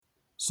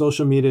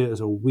social media is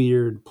a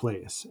weird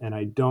place and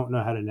I don't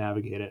know how to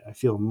navigate it. I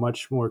feel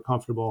much more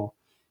comfortable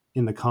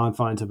in the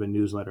confines of a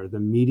newsletter. The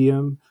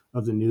medium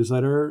of the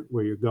newsletter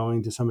where you're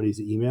going to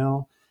somebody's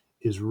email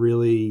is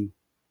really,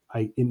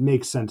 it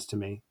makes sense to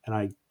me and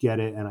I get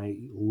it and I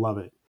love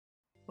it.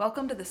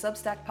 Welcome to the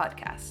Substack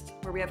podcast,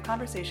 where we have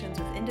conversations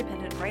with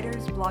independent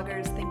writers,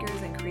 bloggers,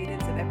 thinkers, and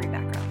creatives of every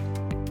background.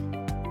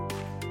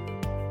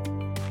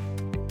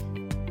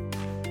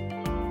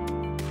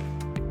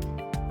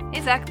 Hey,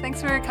 Zach, thanks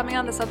for coming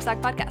on the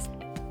Substack podcast.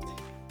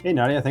 Hey,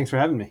 Nadia, thanks for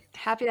having me.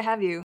 Happy to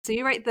have you. So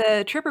you write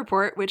the Trip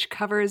Report, which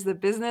covers the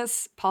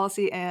business,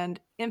 policy, and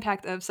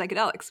impact of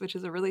psychedelics, which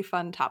is a really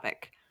fun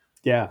topic.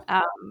 Yeah.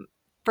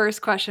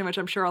 First question, which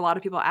I'm sure a lot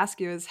of people ask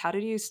you, is how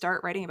did you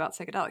start writing about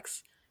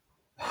psychedelics?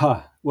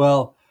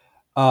 Well,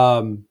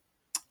 I've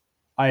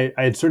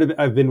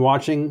been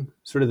watching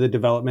sort of the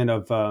development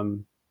of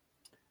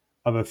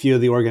a few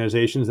of the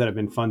organizations that have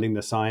been funding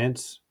the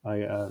science.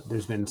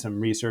 There's been some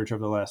research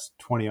over the last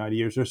 20 odd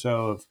years or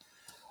so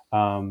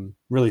of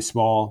really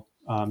small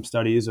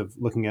studies of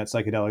looking at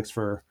psychedelics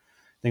for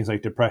things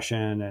like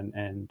depression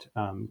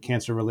and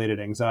cancer-related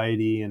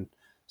anxiety and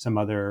some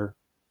other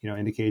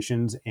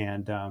indications,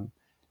 and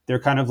they're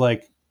kind of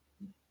like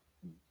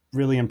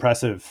really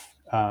impressive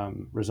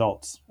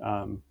results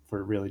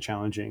for really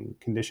challenging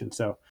conditions.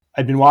 So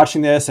I'd been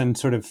watching this and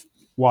sort of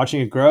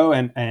watching it grow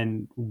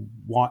and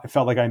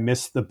felt like I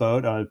missed the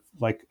boat of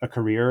like a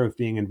career of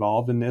being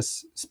involved in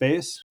this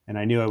space. And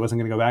I knew I wasn't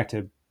going to go back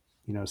to,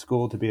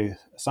 school to be a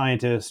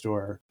scientist,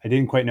 or I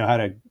didn't quite know how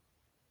to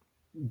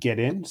get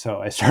in. So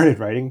I started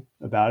writing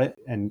about it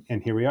and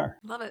here we are.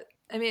 Love it.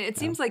 I mean, it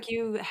seems like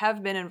you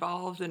have been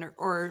involved in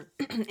or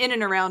in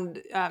and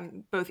around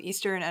both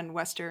Eastern and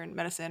Western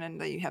medicine,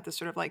 and that you have this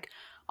sort of like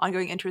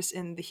ongoing interest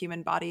in the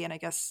human body. And I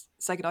guess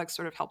psychedelics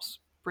sort of helps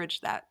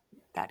bridge that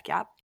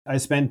gap. I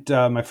spent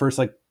my first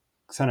like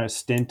kind of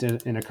stint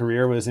in a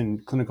career was in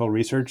clinical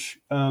research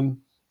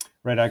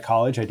right out of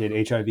college. I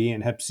did HIV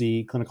and Hep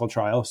C clinical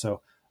trials.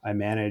 So I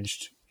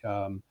managed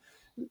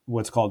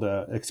what's called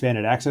a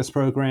expanded access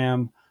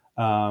program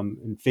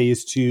in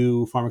phase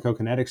 2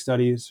 pharmacokinetic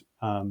studies.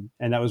 And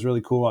that was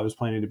really cool. I was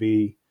planning to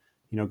be,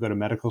 go to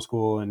medical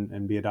school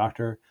and be a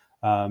doctor.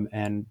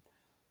 And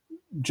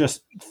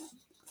just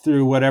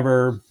through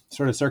whatever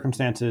sort of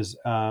circumstances,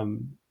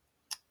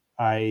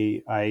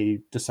 I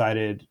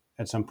decided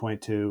at some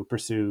point to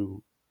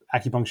pursue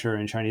acupuncture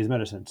and Chinese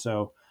medicine.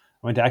 So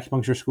I went to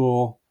acupuncture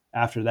school.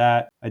 After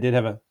that, I did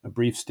have a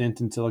brief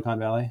stint in Silicon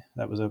Valley.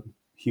 That was a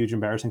huge,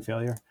 embarrassing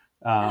failure.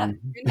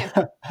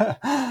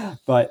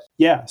 But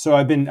yeah, so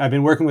I've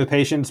been working with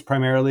patients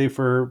primarily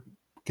for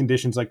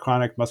conditions like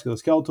chronic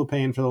musculoskeletal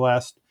pain for the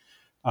last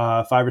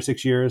 5 or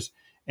 6 years.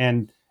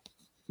 And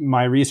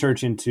my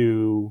research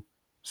into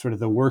sort of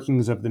the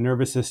workings of the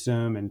nervous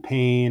system and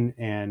pain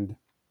and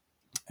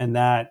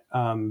that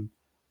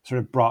sort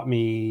of brought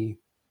me,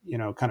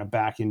 kind of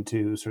back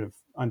into sort of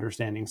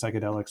understanding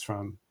psychedelics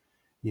from,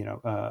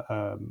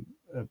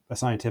 a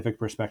scientific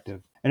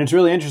perspective. And it's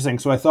really interesting.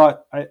 So I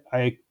thought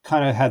I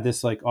kind of had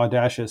this like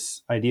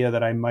audacious idea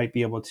that I might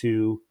be able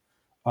to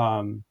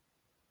kind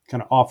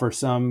of offer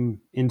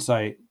some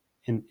insight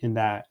in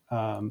that,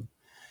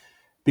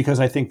 because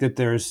I think that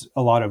there's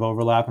a lot of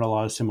overlap and a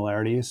lot of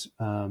similarities.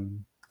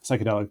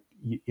 Psychedelic,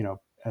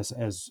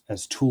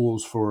 as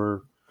tools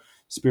for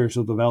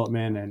spiritual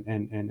development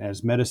and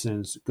as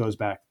medicines goes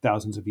back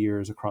thousands of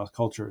years across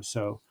cultures.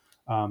 So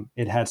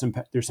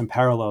there's some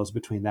parallels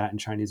between that and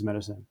Chinese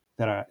medicine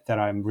that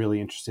I'm really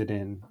interested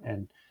in,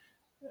 and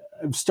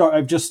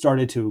I've just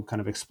started to kind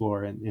of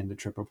explore in the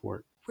Trip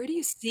Report. Where do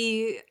you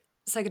see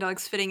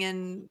psychedelics fitting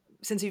in,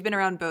 since you've been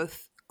around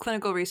both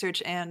clinical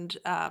research and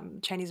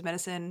Chinese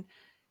medicine?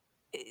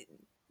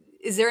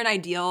 Is there an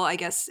ideal, I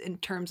guess, in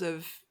terms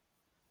of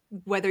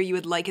whether you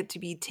would like it to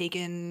be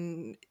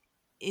taken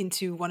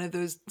into one of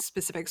those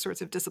specific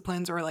sorts of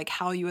disciplines, or like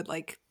how you would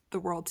like the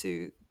world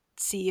to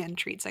see and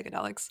treat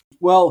psychedelics?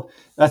 Well,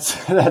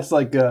 that's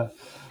like the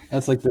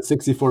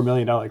 $64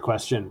 million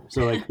question.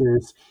 So like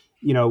there's,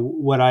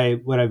 what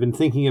I've been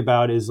thinking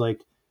about is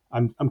like,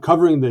 I'm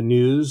covering the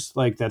news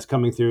like that's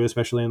coming through,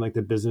 especially in like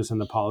the business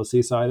and the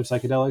policy side of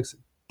psychedelics.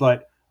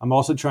 But I'm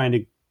also trying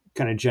to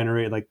kind of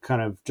generate like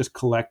kind of just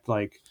collect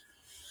like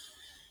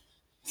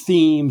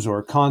themes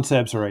or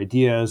concepts or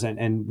ideas.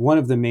 And one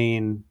of the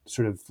main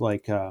sort of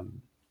like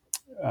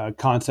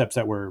concepts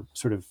that we're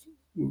sort of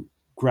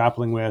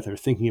grappling with or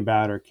thinking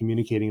about or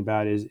communicating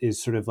about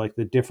is sort of like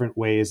the different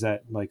ways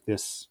that like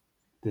this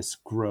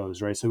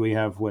grows, right? So we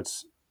have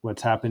what's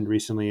happened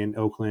recently in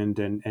Oakland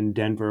and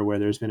Denver, where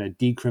there's been a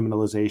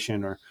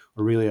decriminalization or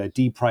really a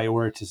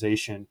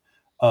deprioritization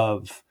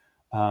of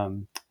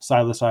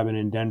psilocybin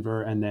in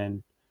Denver, and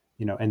then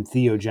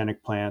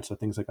entheogenic plants, so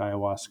things like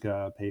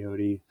ayahuasca,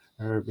 peyote,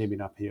 or maybe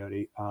not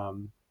peyote,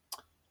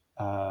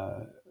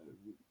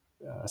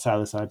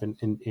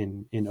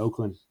 psilocybin in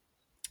Oakland.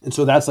 And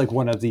so that's like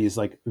one of these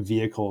like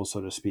vehicles,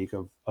 so to speak,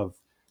 of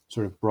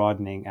sort of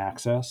broadening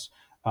access.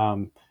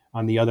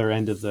 On the other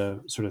end of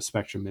the sort of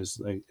spectrum is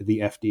like the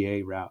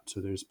FDA route. So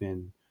there's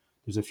been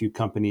there's a few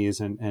companies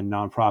and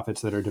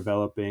nonprofits that are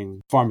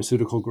developing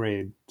pharmaceutical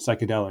grade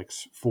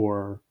psychedelics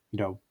for,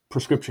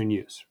 prescription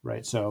use,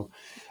 right? So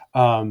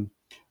um,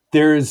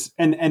 there's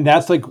and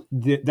that's like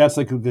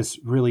this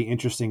really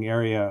interesting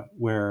area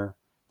where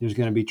there's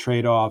going to be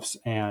trade-offs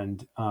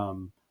and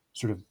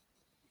sort of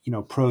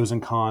pros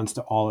and cons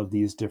to all of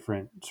these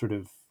different sort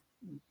of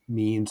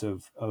means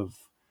of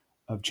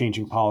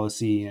changing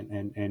policy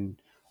and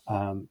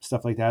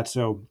stuff like that.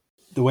 So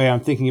the way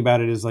I'm thinking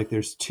about it is like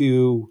there's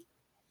two.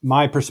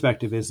 My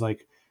perspective is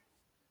like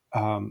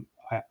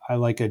I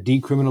like a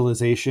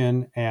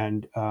decriminalization,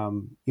 and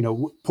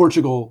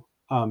Portugal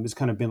has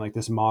kind of been like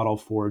this model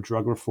for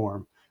drug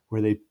reform,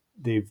 where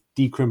they've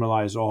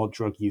decriminalized all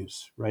drug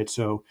use, right?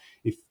 So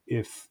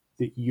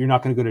you're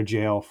not going to go to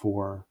jail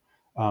for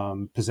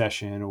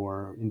possession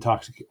or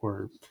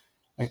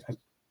uh,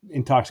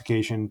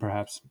 intoxication,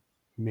 perhaps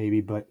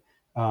maybe, but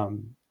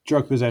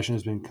drug possession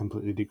has been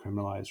completely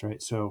decriminalized,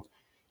 right? So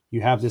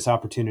you have this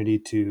opportunity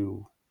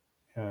to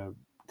uh,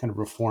 kind of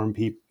reform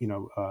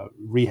people,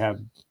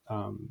 rehab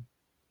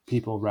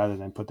people rather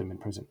than put them in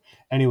prison.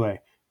 Anyway,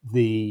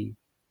 the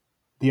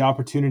the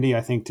opportunity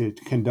I think to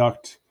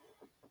conduct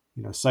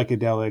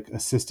psychedelic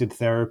assisted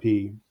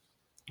therapy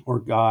or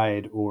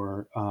guide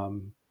or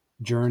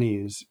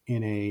journeys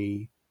in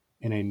a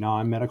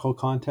non-medical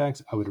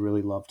context, I would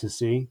really love to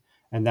see.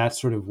 And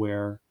that's sort of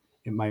where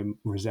it might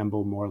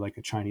resemble more like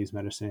a Chinese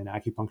medicine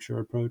acupuncture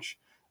approach.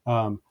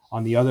 On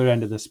the other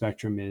end of the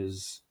spectrum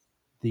is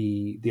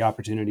the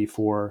opportunity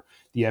for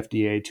the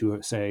FDA to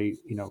say,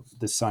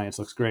 this science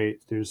looks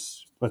great.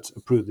 Let's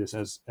approve this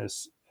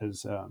as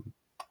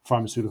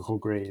pharmaceutical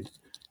grade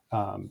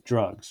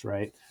drugs,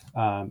 right?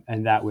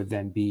 And that would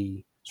then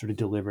be sort of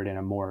delivered in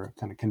a more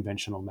kind of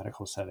conventional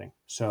medical setting.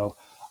 So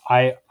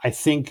I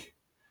think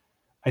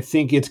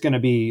it's going to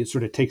be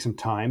sort of take some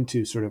time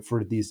to sort of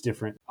for these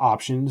different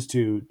options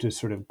to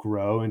sort of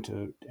grow and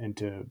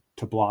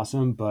to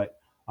blossom. But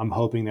I'm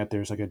hoping that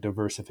there's like a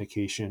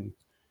diversification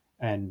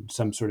and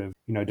some sort of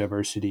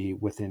diversity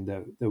within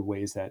the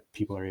ways that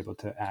people are able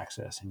to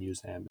access and use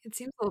them. It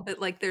seems a little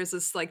bit like there's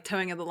this like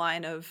towing of the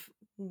line of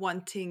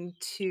wanting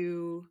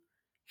to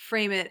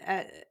frame it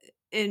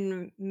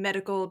in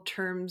medical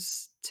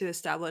terms to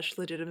establish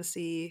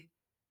legitimacy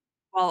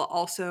while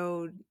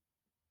also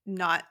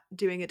not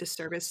doing a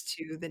disservice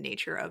to the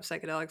nature of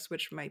psychedelics,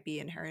 which might be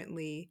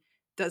inherently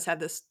does have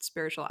this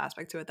spiritual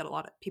aspect to it that a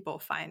lot of people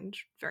find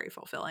very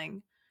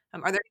fulfilling.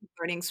 Are there any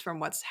learnings from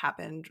what's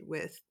happened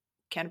with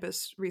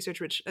cannabis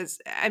research, which is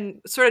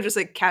I'm sort of just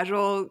a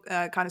casual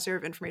connoisseur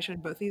of information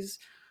in both these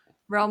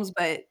realms,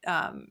 but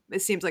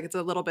it seems like it's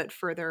a little bit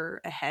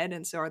further ahead.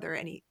 And so,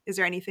 is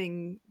there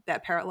anything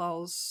that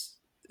parallels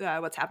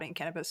what's happening in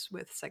cannabis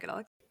with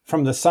psychedelics?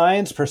 From the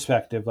science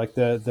perspective, like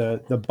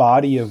the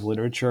body of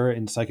literature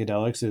in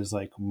psychedelics is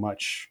like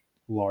much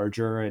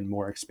larger and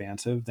more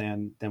expansive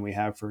than we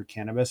have for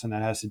cannabis, and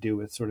that has to do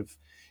with sort of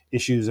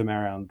issues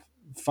around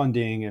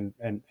funding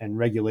and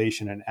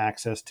regulation and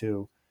access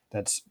to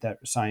that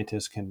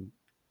scientists can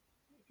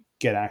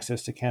get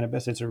access to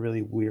cannabis. It's a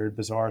really weird,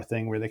 bizarre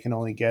thing where they can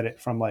only get it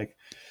from like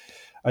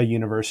a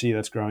university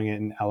that's growing it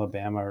in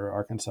Alabama or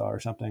Arkansas or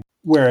something.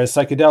 Whereas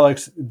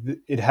psychedelics,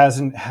 it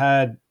hasn't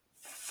had,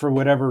 for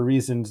whatever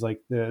reasons,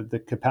 like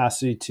the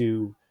capacity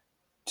to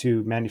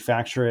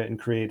manufacture it and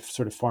create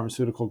sort of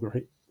pharmaceutical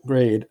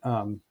grade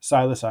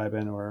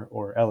psilocybin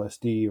or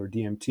LSD or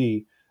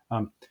DMT.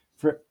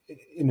 For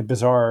in a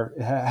bizarre,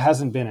 it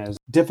hasn't been as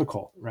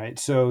difficult, right?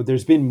 So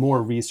there's been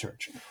more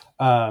research.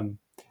 On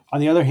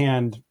the other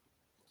hand,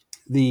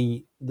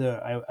 I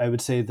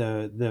would say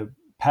the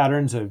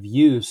patterns of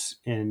use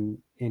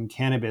in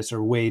cannabis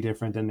are way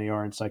different than they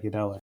are in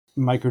psychedelics.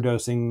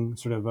 Microdosing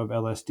sort of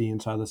LSD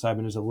and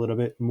psilocybin is a little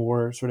bit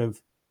more sort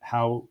of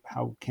how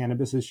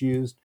cannabis is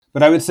used.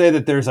 But I would say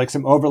that there's like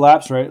some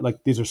overlaps, right?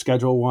 Like these are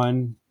Schedule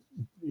One,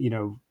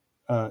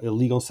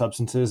 illegal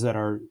substances that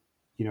are,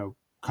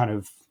 kind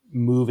of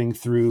moving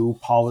through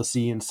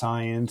policy and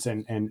science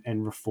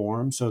and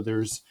reform. So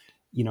there's,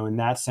 in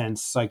that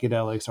sense,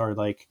 psychedelics are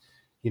like,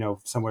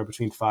 somewhere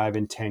between 5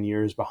 and 10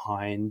 years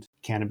behind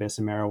cannabis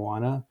and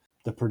marijuana.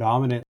 The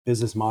predominant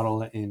business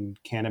model in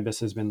cannabis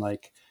has been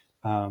like,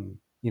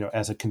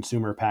 as a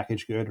consumer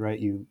packaged good, right?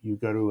 You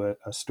go to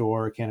a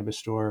store, a cannabis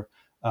store,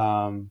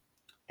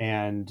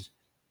 and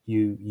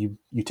you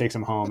take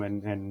some home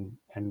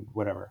and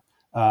whatever.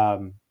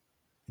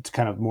 It's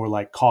kind of more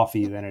like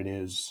coffee than it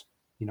is,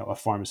 a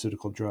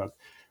pharmaceutical drug.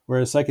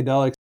 Whereas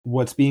psychedelics,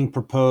 what's being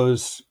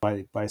proposed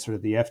by sort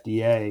of the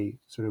FDA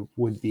sort of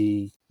would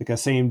be like a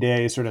same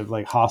day sort of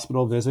like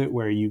hospital visit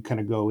where you kind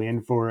of go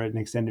in for an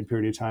extended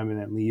period of time and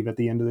then leave at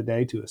the end of the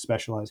day to a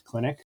specialized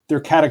clinic.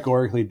 They're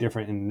categorically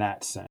different in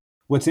that sense.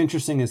 What's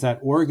interesting is that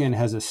Oregon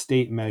has a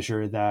state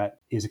measure that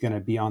is going to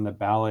be on the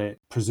ballot,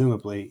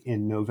 presumably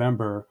in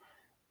November,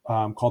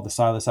 called the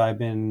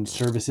Psilocybin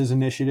Services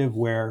Initiative,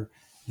 where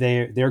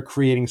they're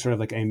creating sort of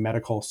like a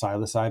medical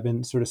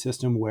psilocybin sort of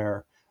system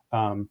where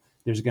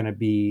there's going to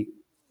be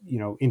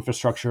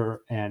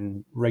infrastructure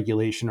and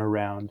regulation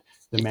around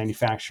the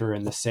manufacture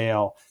and the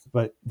sale,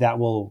 but that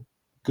will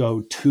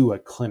go to a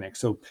clinic.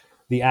 So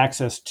the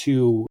access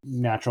to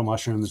natural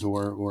mushrooms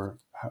or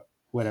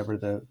whatever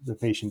the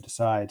patient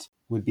decides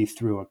would be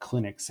through a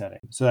clinic setting.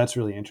 So that's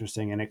really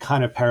interesting. And it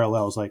kind of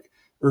parallels like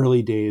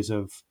early days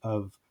of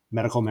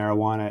medical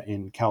marijuana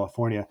in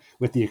California,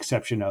 with the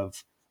exception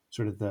of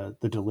sort of the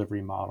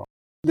delivery model.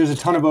 There's a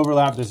ton of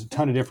overlap. There's a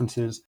ton of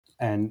differences.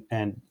 And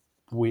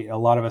a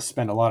lot of us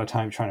spend a lot of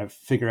time trying to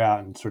figure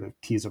out and sort of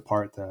tease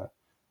apart the,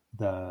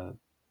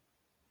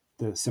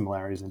 the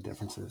similarities and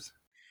differences.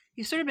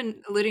 You've sort of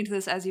been alluding to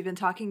this as you've been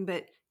talking,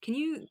 but can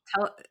you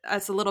tell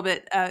us a little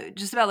bit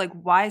just about like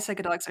why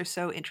psychedelics are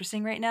so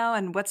interesting right now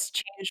and what's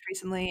changed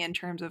recently in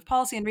terms of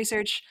policy and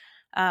research?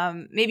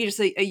 Maybe just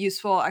a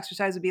useful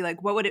exercise would be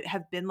like, what would it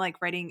have been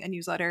like writing a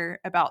newsletter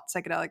about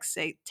psychedelics,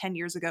 say, 10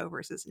 years ago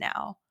versus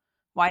now?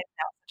 Why is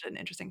now such an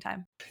interesting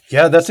time?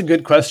 Yeah, that's a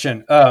good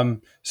question.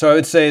 So I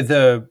would say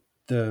the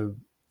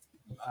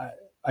I,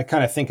 I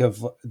kind of think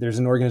of there's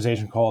an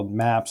organization called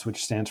MAPS,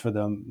 which stands for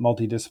the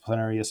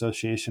Multidisciplinary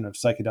Association of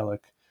Psychedelic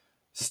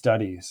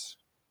Studies,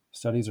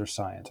 Studies or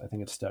Science. I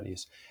think it's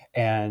Studies,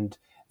 and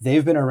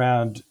they've been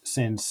around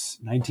since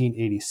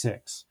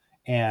 1986,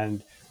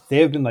 and they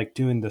have been like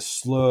doing the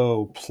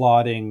slow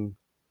plotting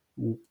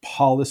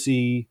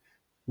policy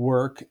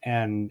work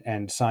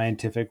and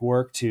scientific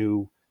work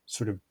to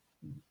sort of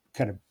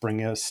kind of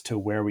bring us to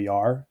where we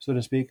are, so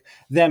to speak.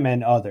 Them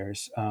and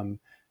others.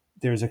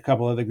 There's a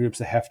couple other groups,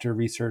 the Hefter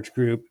Research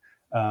Group,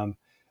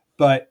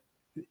 but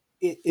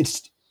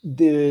it's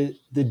the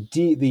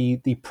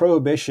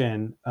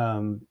prohibition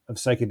of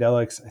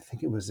psychedelics. I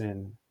think it was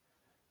in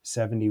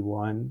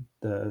 '71.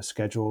 The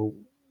schedule,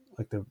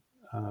 like the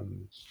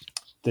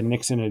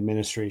Nixon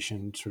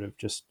administration, sort of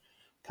just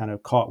kind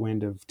of caught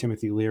wind of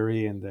Timothy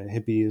Leary and the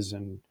hippies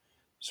and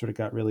sort of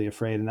got really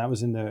afraid. And that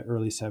was in the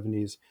early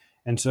 '70s.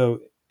 And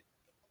so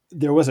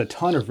there was a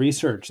ton of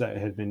research that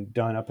had been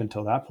done up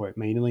until that point,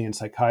 mainly in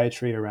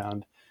psychiatry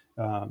around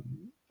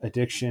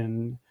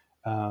addiction,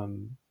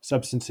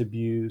 substance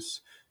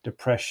abuse,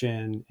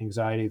 depression,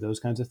 anxiety,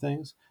 those kinds of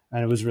things.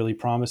 And it was really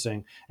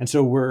promising. And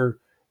so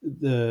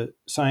the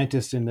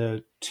scientists in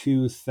the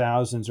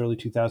 2000s, early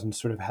 2000s,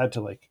 sort of had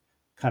to like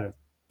kind of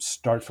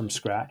start from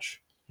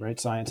scratch, right?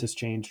 Science has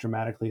changed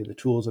dramatically. The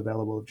tools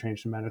available have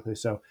changed dramatically.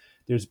 So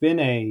there's been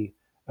a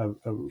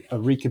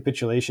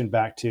recapitulation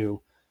back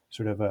to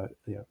sort of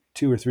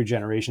two or three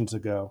generations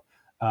ago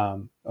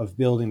of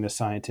building the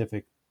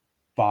scientific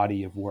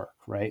body of work,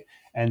 right?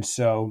 And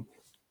so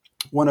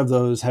one of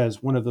those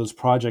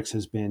projects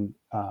has been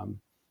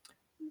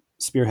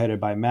spearheaded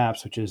by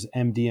MAPS, which is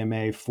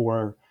MDMA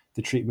for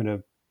the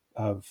treatment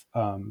of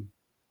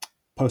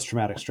post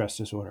traumatic stress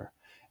disorder.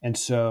 And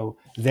so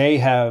they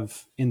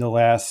have in the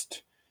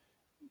last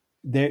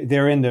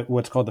they're in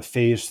what's called the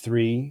phase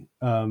 3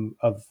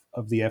 of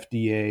the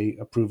FDA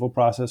approval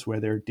process, where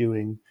they're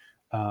doing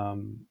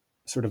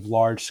sort of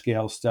large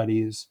scale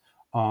studies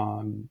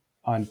on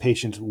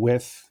patients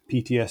with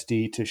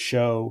PTSD to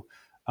show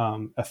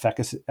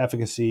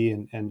efficacy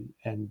and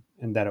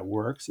that it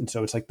works. And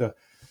so it's like the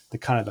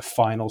kind of the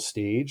final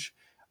stage.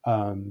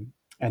 And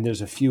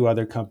there's a few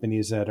other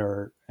companies that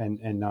are and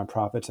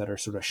nonprofits that are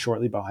sort of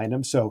shortly behind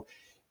them. So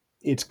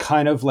it's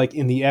kind of like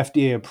in the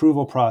FDA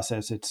approval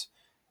process, it's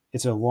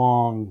a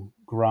long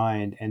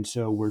grind, and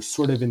so we're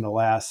sort of in the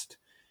last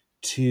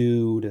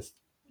 1.5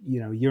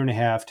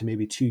 years to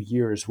maybe 2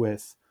 years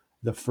with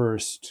the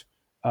first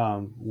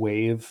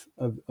wave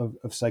of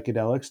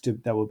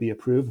psychedelics that will be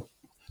approved.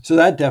 So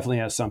that definitely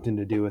has something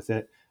to do with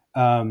it.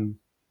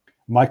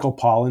 Michael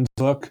Pollan's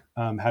book,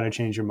 How to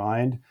Change Your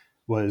Mind,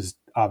 was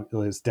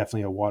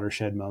definitely a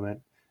watershed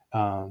moment,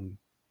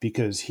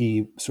 because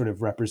he sort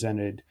of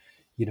represented,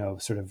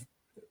 sort of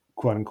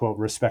quote unquote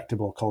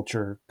respectable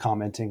culture,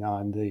 commenting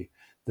on the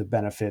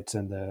benefits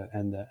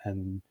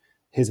and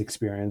his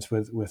experience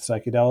with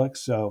psychedelics.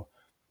 So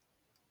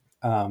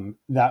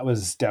that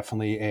was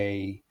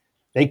definitely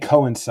they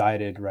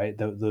coincided, right?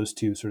 Those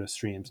two sort of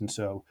streams. And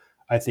so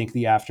I think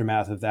the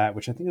aftermath of that,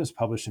 which I think was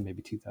published in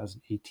maybe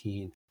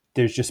 2018,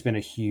 there's just been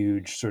a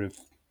huge sort of,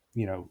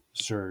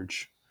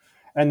 surge.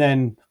 And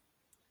then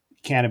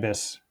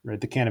cannabis, right?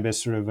 The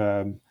cannabis sort of,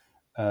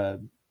 uh,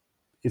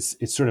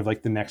 it's sort of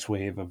like the next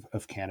wave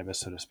of cannabis,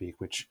 so to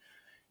speak, which,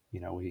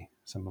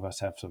 some of us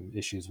have some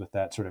issues with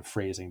that sort of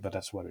phrasing, but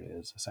that's what it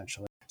is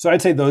essentially. So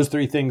I'd say those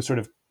three things sort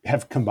of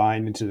have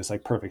combined into this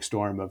like perfect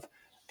storm of,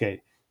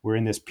 okay, we're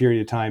in this period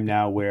of time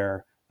now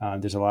where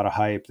there's a lot of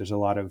hype, there's a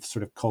lot of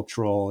sort of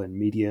cultural and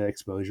media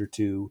exposure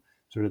to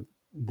sort of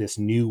this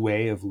new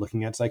way of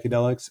looking at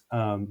psychedelics,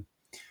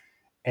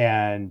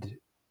 and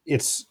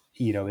it's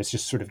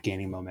just sort of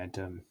gaining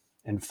momentum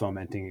and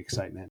fomenting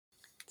excitement.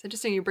 It's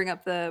interesting you bring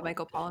up the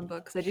Michael Pollan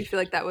book because I do feel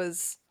like that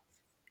was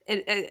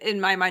in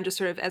my mind, just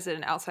sort of as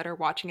an outsider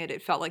watching it,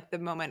 it felt like the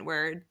moment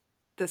where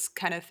this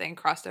kind of thing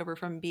crossed over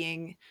from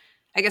being,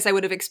 I guess I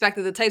would have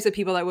expected the types of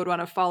people that would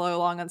want to follow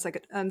along on,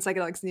 on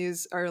psychedelics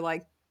news are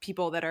like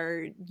people that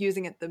are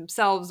using it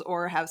themselves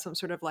or have some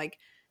sort of like,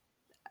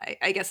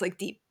 I guess like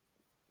deep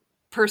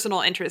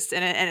personal interest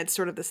in it, and it's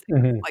sort of this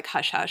thing Hmm. like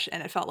hush hush,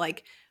 and it felt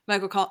like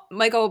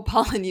Michael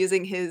Pollan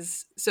using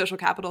his social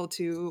capital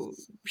to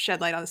shed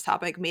light on this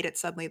topic made it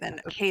suddenly then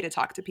okay to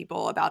talk to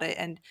people about it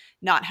and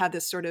not have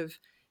this sort of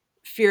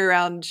fear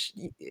around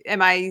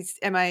am I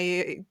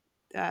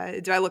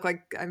do I look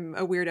like I'm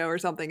a weirdo or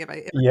something if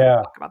I Yeah,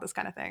 talk about this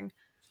kind of thing.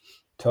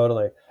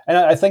 totally. And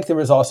I think there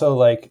was also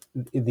like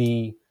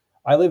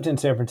I lived in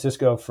San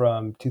Francisco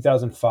from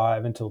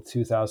 2005 until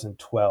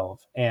 2012.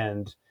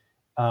 And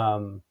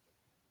um,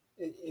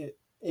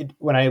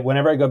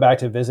 whenever I go back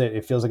to visit,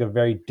 it feels like a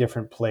very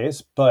different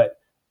place. But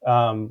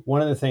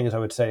one of the things I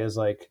would say is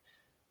like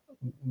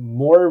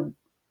more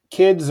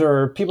kids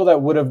or people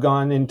that would have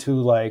gone into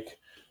like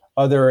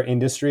other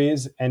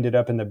industries ended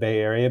up in the Bay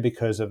Area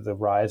because of the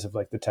rise of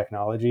like the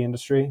technology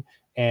industry,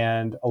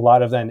 and a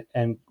lot of them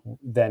and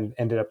then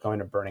ended up going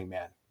to Burning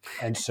Man.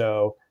 And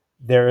so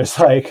there is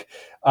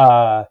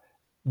uh,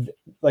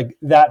 like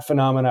that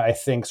phenomena, I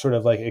think, sort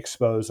of like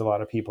exposed a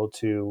lot of people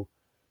to,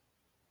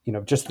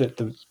 just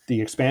the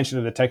expansion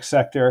of the tech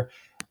sector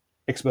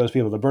exposed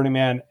people to Burning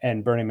Man,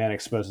 and Burning Man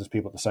exposes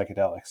people to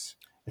psychedelics.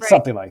 It's Right.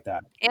 something like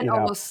that, And you know.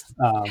 almost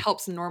Um,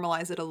 helps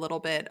normalize it a little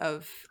bit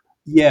of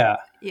yeah,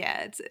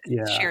 yeah, it's a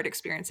yeah, shared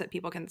experience that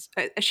people can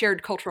a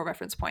shared cultural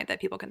reference point that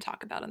people can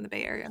talk about in the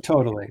Bay Area.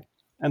 totally.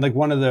 And like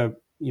one of the,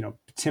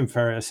 Tim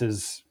Ferriss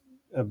is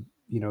a,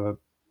 a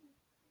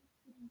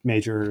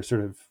major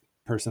sort of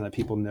person that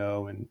people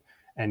know,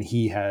 and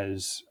he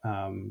has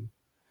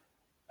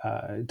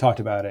talked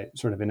about it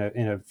sort of in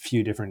a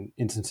few different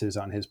instances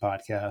on his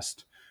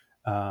podcast.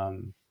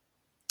 Um,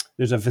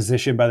 there's a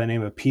physician by the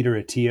name of Peter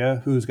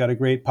Attia who's got a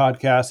great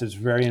podcast. It's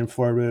very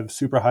informative,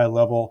 super high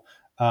level.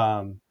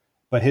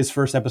 But his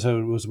first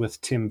episode was with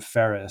Tim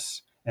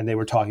Ferriss, and they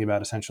were talking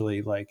about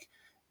essentially like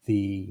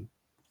the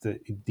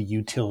the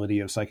utility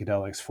of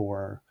psychedelics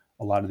for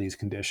a lot of these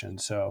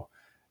conditions. So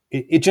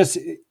it's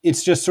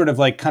just sort of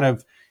like kind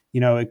of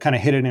it kind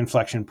of hit an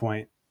inflection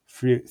point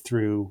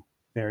through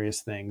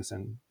various things,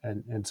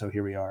 and so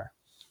here we are.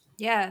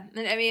 Yeah,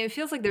 and I mean, it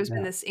feels like there's been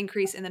Yeah. this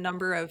increase in the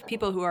number of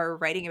people who are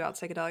writing about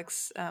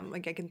psychedelics.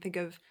 Like I can think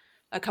of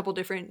a couple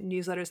different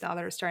newsletters now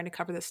that are starting to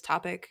cover this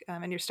topic,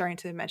 and you're starting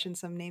to mention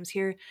some names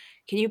here.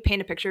 Can you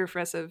paint a picture for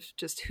us of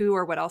just who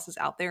or what else is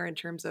out there in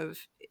terms of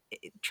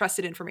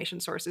trusted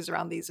information sources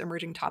around these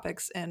emerging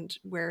topics and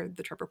where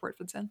the Trip Report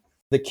fits in?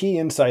 The key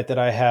insight that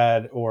I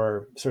had,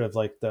 or sort of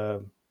like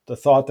the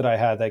thought that I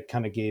had that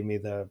kind of gave me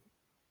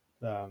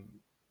um,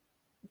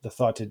 the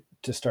thought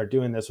to start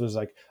doing this was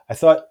like I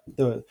thought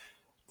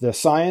the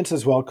science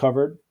is well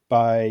covered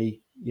by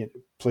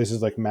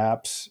places like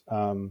MAPS,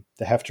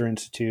 the Hefter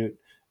Institute,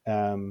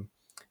 um,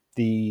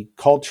 the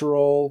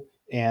cultural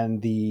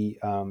and the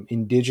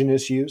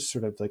indigenous use,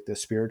 sort of like the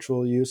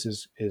spiritual use,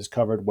 is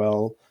covered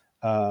well.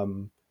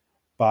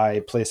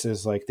 By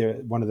places like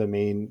one of the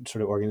main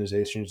sort of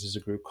organizations is a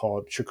group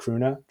called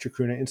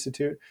Chacruna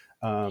Institute.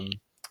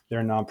 They're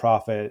a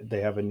nonprofit.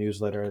 They have a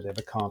newsletter. They have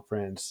a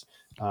conference.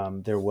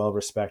 They're well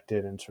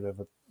respected and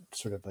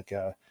sort of like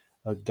a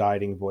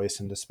guiding voice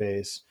in the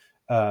space.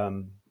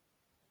 Um,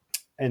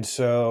 and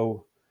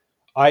so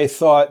I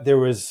thought there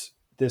was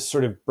this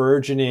sort of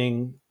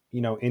burgeoning,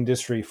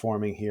 industry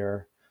forming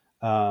here,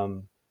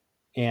 um,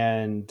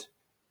 and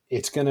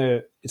it's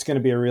gonna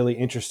be a really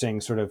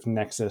interesting sort of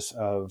nexus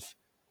of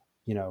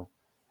you know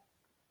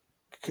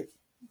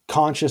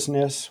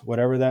consciousness,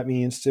 whatever that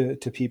means to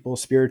people,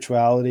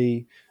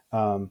 spirituality,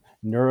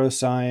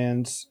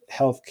 neuroscience,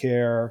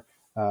 healthcare,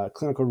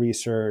 clinical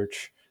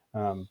research,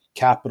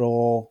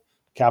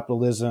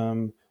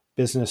 capitalism,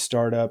 business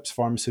startups,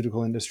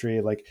 pharmaceutical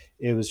industry. Like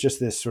it was just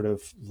this sort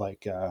of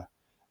like,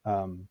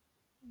 um,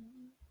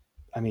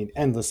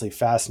 endlessly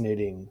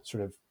fascinating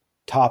sort of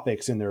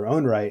topics in their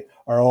own right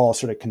are all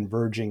sort of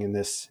converging in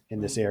this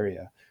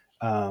area.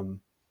 Um,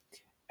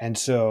 and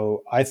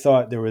so I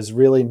thought there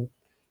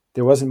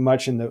wasn't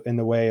much in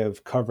the way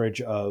of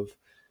coverage of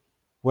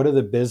what are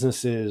the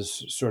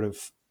businesses sort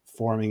of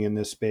forming in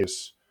this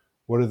space,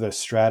 what are the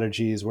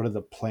strategies, what are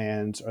the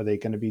plans, are they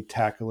going to be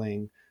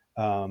tackling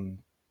um,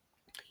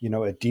 a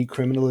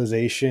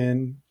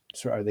decriminalization,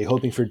 so are they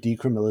hoping for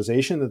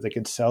decriminalization that they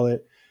could sell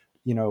it,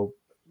 you know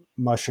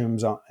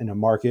mushrooms in a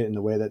market in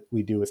the way that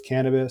we do with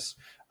cannabis?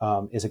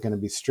 Is it going to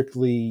be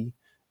strictly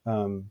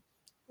um,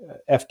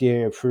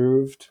 FDA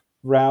approved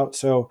route?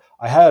 So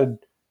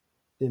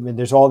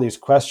there's all these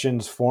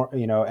questions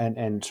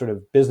and sort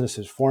of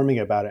businesses forming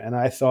about it. And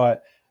I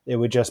thought it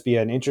would just be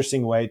an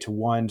interesting way to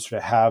one sort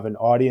of have an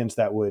audience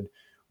that would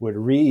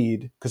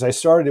read, because I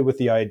started with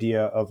the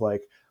idea of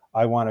like,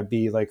 I want to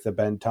be like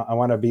I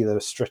want to be the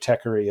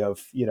stratechery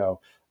of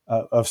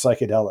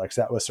psychedelics.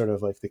 That was sort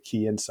of like the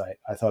key insight.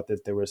 I thought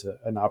that there was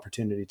an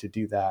opportunity to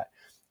do that.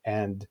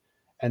 And,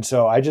 and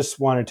so I just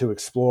wanted to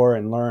explore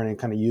and learn and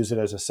kind of use it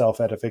as a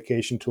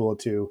self-edification tool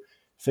to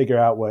figure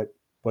out what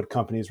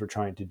companies were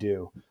trying to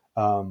do.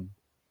 Um,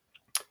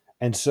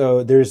 and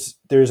so there's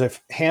a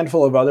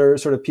handful of other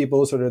sort of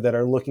people sort of that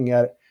are looking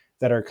at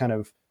that are kind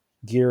of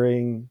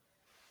gearing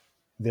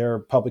their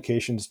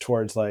publications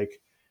towards like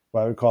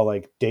what I would call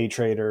like day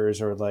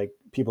traders or like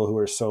people who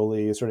are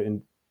solely sort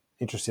of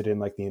interested in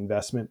like the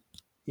investment,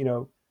 you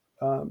know,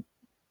 um,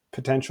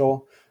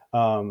 potential.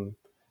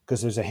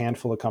 Because there's a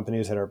handful of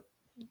companies that are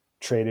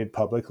traded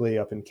publicly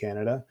up in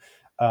Canada.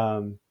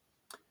 Um,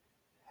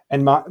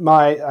 and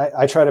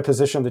I try to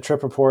position the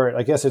trip report.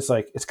 I guess it's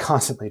like it's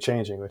constantly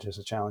changing, which is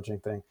a challenging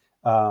thing.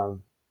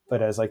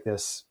 But as like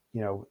this,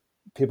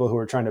 people who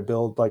are trying to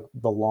build like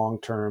the long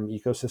term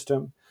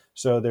ecosystem.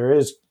 So there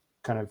is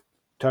kind of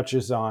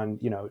touches on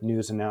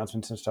news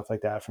announcements and stuff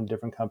like that from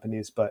different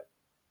companies, but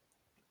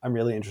I'm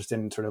really interested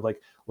in sort of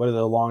like what are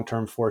the long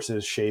term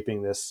forces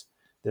shaping this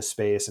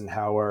space, and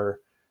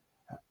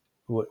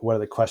what are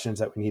the questions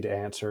that we need to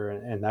answer,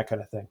 and that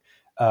kind of thing.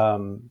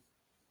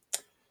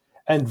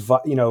 And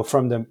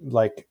from the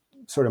like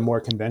sort of more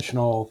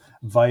conventional,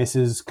 Vice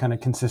is kind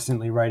of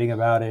consistently writing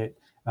about it.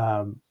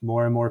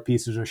 More and more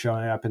pieces are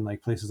showing up in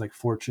like places like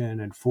Fortune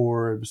and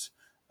Forbes.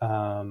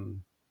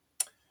 um,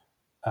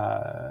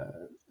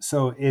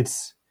 so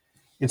it's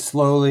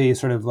slowly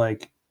sort of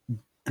like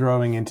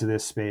growing into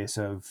this space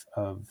of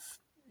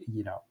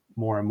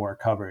more and more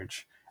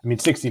coverage. I mean,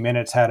 60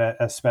 Minutes had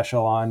a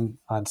special on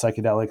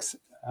psychedelics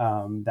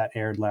that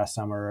aired last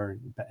summer, or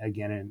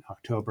again in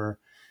October,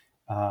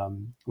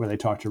 where they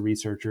talked to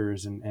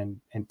researchers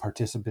and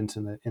participants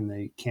in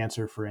the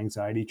Cancer for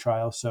Anxiety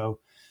trial. So,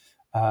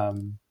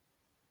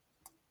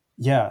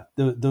 yeah,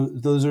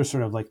 those are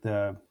sort of like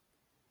the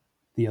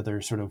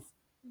other sort of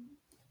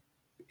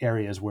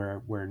areas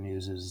where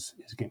news is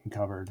getting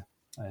covered,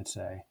 I'd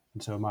say.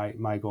 And so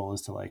my goal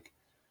is to, like,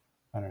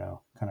 I don't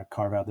know, kind of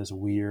carve out this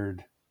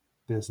weird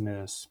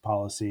business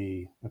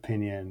policy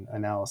opinion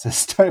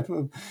analysis type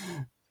of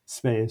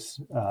space,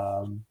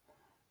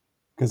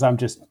 because I'm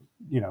just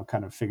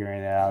kind of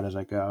figuring it out as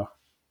I go.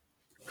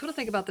 Cool to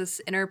think about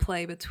this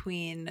interplay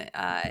between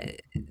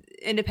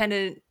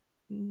independent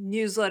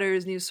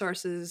newsletters, news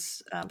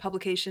sources,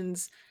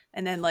 publications,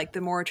 and then like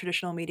the more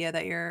traditional media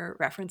that you're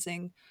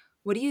referencing.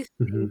 What do you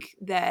Mm-hmm. think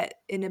that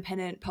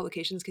independent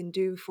publications can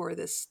do for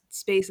this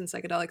space in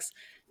psychedelics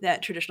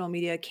that traditional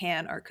media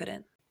can or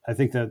couldn't? I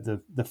think that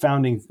the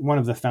founding one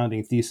of the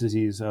founding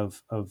theses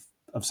of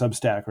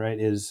Substack, right,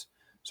 is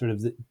sort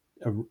of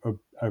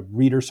a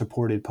reader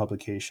supported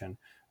publication.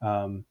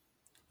 Um,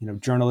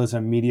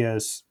 Journalism, media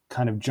has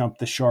kind of jumped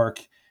the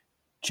shark,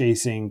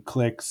 chasing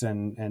clicks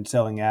and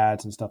selling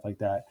ads and stuff like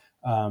that.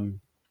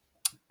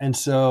 And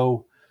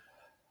so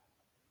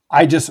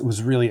I just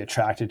was really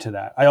attracted to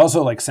that. I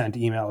also like sent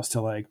emails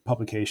to like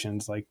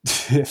publications, like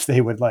if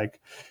they would like,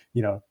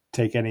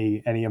 take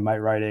any of my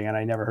writing, and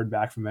I never heard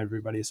back from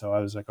everybody. So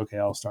I was like, okay,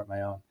 I'll start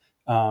my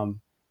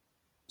own.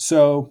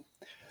 So,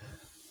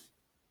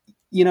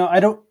 I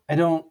don't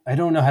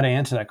know how to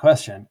answer that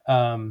question.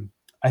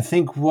 I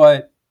think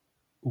what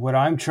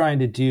I'm trying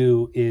to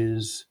do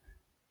is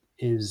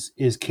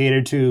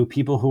cater to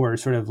people who are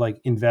sort of like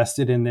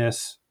invested in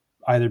this,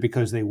 either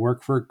because they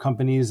work for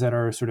companies that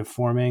are sort of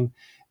forming,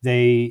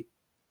 they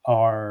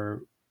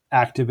are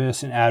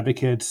activists and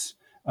advocates,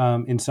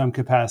 in some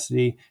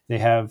capacity. They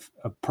have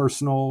a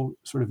personal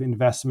sort of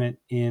investment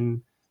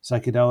in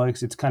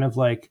psychedelics. It's kind of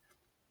like,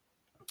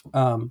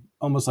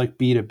 almost like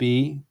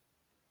B2B,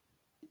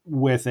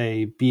 with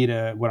a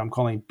beta, what I'm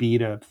calling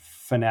beta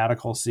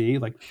fanatical C.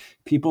 Like,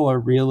 people are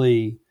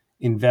really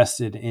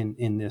invested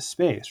in this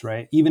space,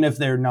 right? Even if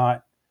they're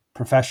not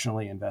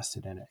professionally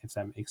invested in it, if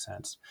that makes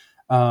sense.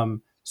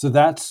 So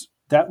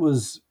that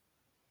was,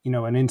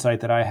 an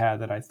insight that I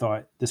had, that I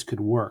thought this could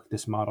work.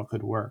 This model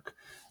could work.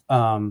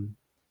 Um,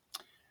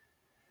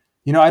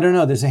 I don't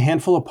know. There's a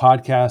handful of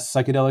podcasts.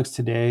 Psychedelics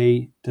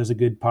Today does a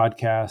good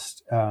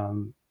podcast.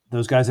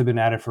 Those guys have been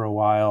at it for a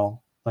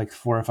while, like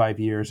 4 or 5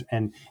 years,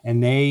 and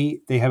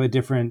they have a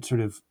different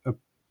sort of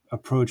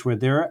approach, where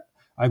they're,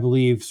 I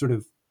believe, sort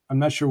of, I'm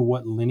not sure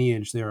what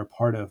lineage they're a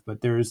part of,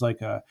 but there is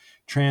like a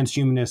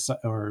transhumanist,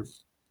 or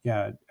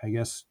yeah, I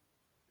guess,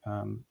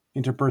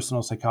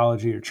 interpersonal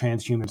psychology or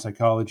transhuman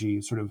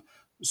psychology sort of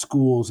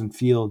schools and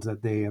fields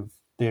that they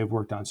have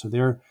worked on. So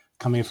they're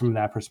coming from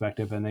that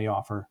perspective, and they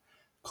offer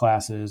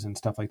classes and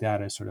stuff like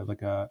that as sort of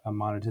like a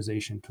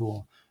monetization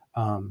tool.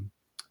 Um,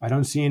 I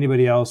don't see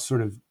anybody else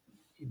sort of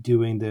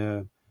doing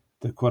the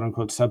quote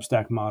unquote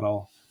Substack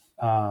model.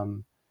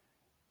 Um,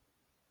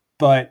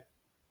 but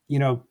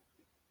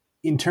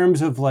in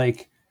terms of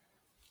like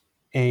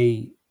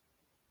a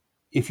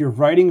if you're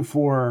writing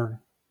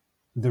for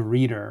the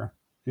reader,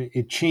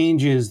 it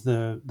changes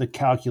the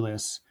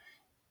calculus.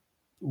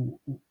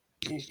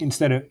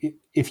 Instead of,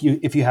 if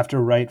you have to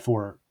write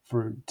for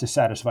to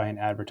satisfy an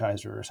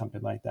advertiser or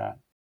something like that.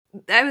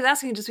 I was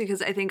asking just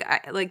because I think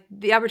like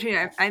the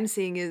opportunity I'm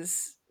seeing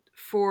is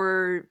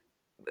for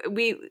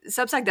we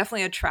Substack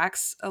definitely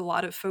attracts a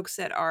lot of folks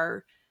that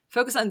are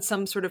focused on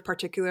some sort of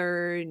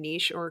particular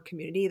niche or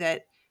community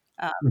that,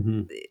 um,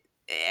 Mm-hmm.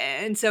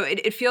 and so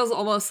it feels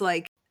almost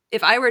like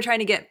if I were trying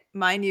to get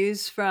my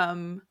news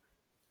from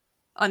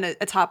on a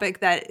topic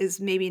that is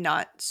maybe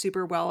not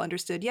super well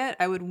understood yet,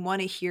 I would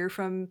want to hear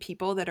from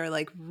people that are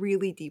like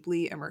really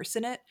deeply immersed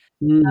in it.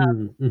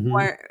 Mm-hmm.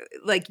 Or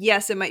like,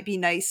 yes, it might be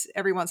nice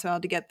every once in a while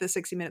to get the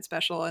 60-minute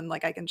special and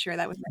like I can share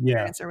that with my Yeah.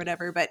 parents or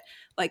whatever, but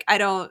like I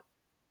don't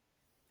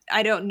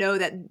know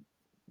that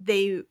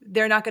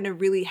they're not going to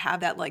really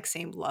have that like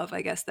same love,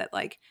 I guess, that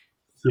like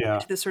Yeah.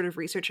 to this sort of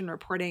research and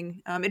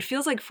reporting. It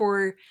feels like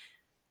for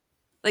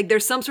like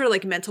there's some sort of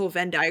like mental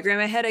Venn diagram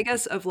ahead, I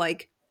guess, of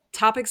like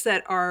topics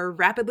that are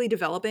rapidly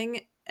developing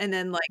and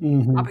then like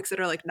Mm-hmm. topics that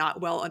are like not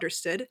well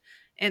understood.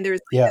 And there's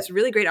like Yeah. this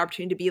really great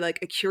opportunity to be like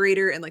a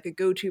curator and like a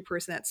go-to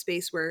person in that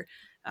space where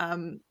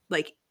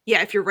like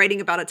yeah, if you're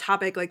writing about a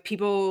topic, like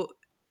people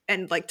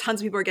and like tons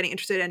of people are getting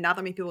interested and not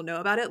that many people know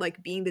about it,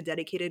 like being the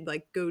dedicated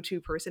like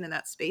go-to person in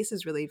that space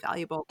is really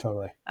valuable.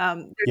 Totally.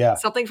 There's Yeah.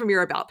 something from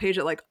your about page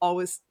that like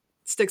always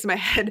sticks in my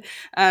head,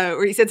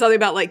 where you said something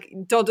about like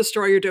don't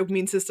destroy your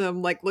dopamine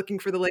system, like looking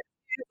for the like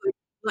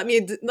let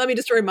me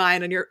destroy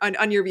mine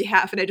on your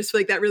behalf, and I just feel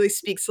like that really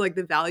speaks to like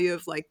the value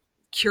of like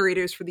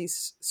curators for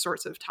these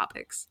sorts of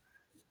topics.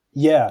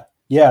 Yeah,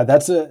 yeah,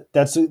 that's a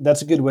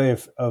good way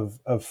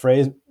of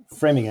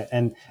framing it.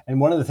 And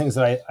one of the things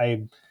that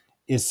I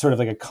is sort of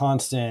like a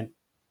constant,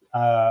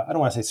 I don't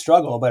want to say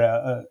struggle,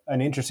 but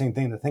an interesting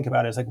thing to think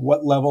about is like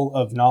what level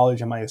of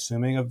knowledge am I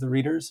assuming of the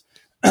readers,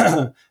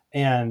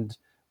 and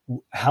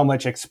how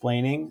much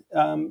explaining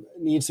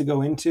needs to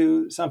go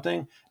into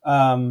something,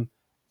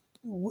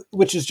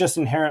 which is just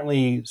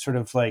inherently sort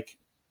of like,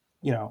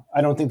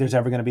 I don't think there's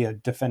ever going to be a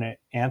definite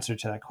answer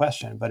to that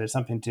question, but it's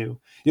something to,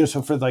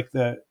 so for like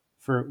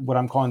for what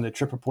I'm calling the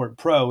Trip Report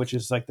Pro, which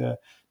is like the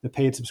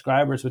paid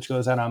subscribers, which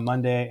goes out on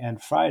Monday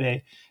and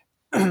Friday,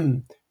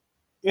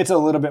 it's a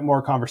little bit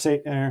more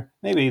conversation.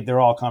 Maybe they're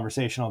all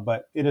conversational,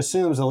 but it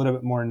assumes a little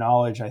bit more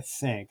knowledge. I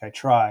think I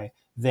try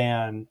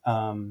than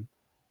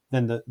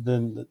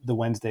the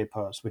Wednesday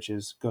post, which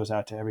goes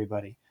out to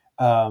everybody.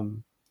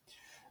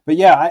 But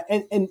yeah,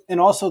 and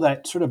also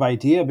that sort of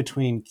idea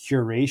between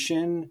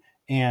curation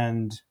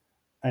and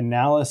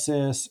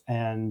analysis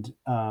and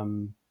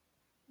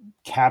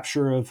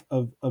capture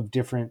of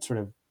different sort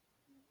of,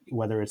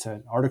 whether it's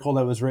an article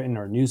that was written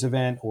or a news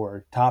event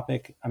or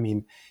topic. I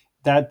mean,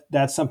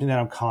 that's something that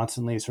I'm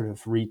constantly sort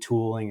of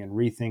retooling and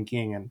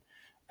rethinking,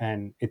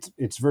 and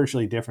it's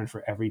virtually different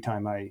for every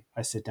time I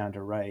sit down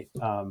to write.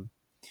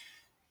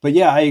 But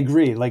yeah, I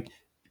agree. Like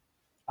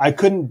I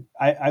couldn't,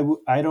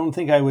 I don't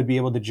think I would be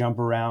able to jump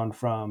around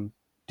from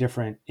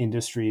different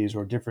industries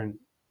or different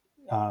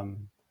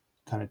um,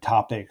 kind of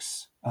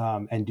topics,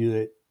 and do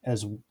it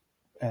as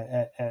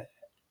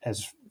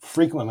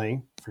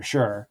frequently, for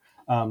sure.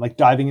 Like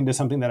diving into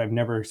something that I've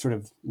never sort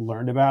of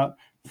learned about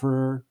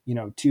for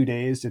 2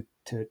 days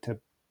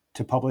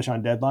to publish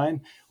on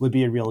deadline would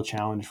be a real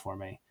challenge for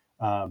me.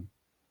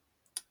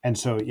 And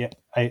so yeah,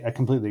 I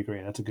completely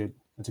agree. That's a good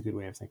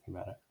way of thinking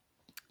about it.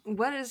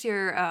 What is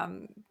your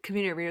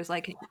community of readers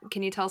like?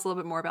 Can you tell us a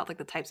little bit more about like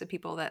the types of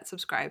people that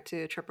subscribe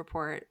to Trip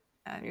Report?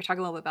 You're talking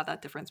a little bit about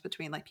that difference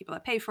between like people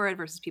that pay for it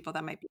versus people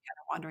that might be kind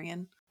of wandering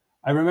in.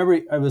 I remember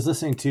I was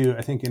listening to,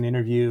 I think, an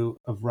interview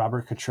of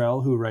Robert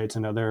Cottrell, who writes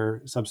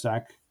another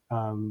Substack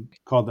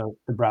called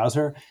the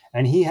Browser,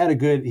 and he had a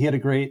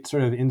great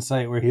sort of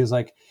insight where he was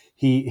like,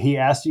 he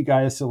asked you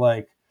guys to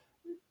like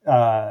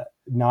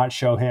not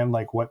show him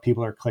like what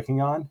people are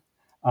clicking on,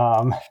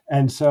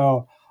 and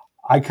so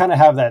I kind of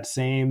have that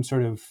same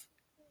sort of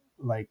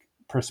like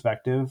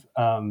perspective,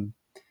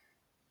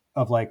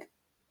 of like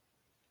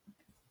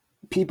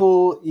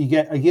people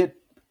I get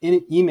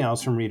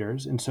emails from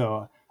readers, and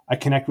so I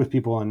connect with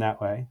people in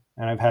that way.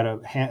 And I've had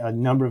a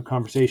number of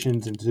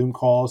conversations and Zoom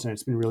calls, and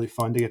it's been really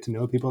fun to get to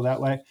know people that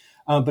way.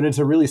 But it's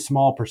a really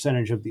small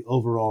percentage of the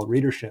overall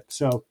readership.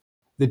 So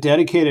the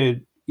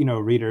dedicated,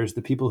 readers,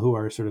 the people who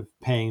are sort of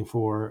paying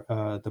for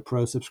the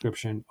pro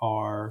subscription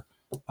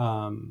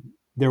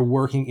they're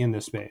working in the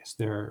space.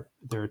 They're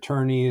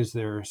attorneys,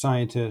 they're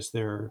scientists,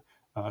 they're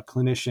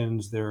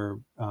clinicians,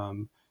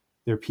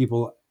 they're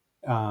people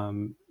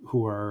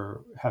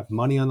who have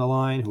money on the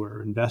line, who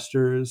are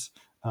investors.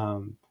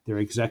 They're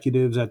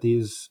executives at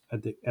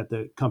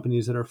the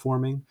companies that are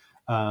forming.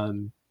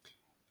 On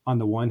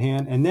the one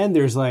hand, and then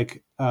there's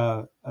like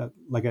I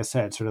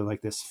said, sort of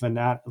like this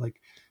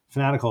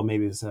fanatical,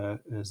 maybe is a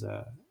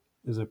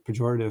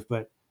pejorative,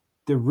 but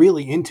they're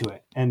really into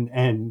it,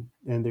 and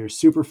they're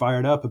super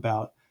fired up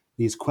about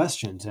these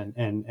questions,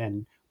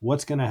 and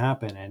what's going to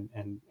happen,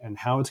 and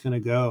how it's going to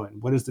go,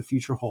 and what does the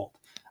future hold.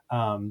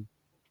 And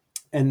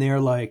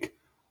they're like,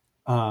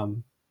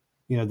 um,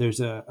 there's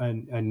a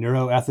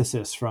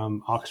neuroethicist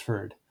from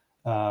Oxford,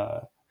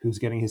 who's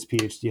getting his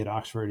PhD at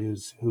Oxford,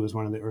 who was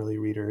one of the early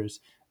readers.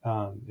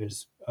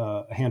 There's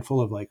a handful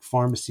of like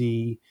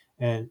pharmacy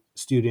and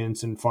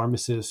students and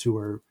pharmacists who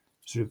are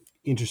sort of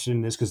interested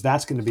in this, because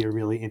that's going to be a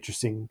really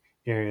interesting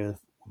area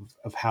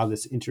of how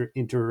this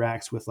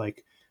interacts with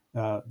like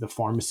the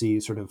pharmacy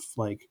sort of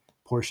like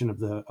portion of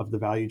the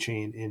value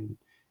chain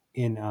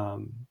in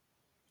um,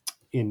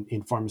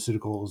 in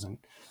pharmaceuticals. And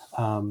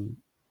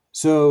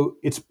so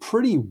it's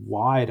pretty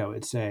wide, I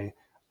would say.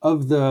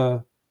 of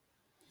the,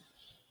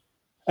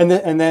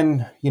 and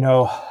then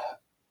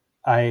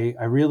I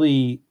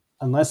really,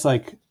 unless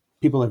like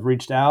people have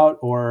reached out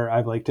or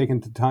I've like taken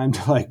the time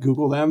to like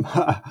Google them,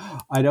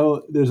 I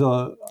don't. There's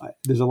a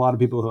lot of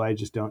people who I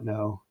just don't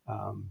know.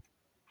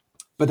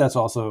 But that's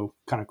also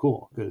kind of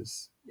cool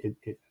because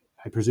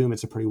I presume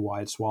it's a pretty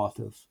wide swath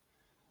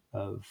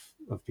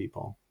of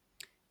people.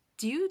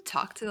 Do you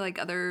talk to like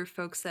other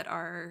folks that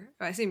are,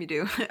 I assume you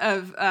do,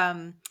 of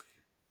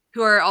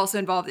who are also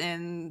involved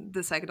in the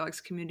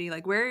psychedelics community?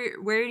 Like where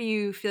do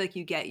you feel like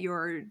you get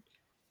your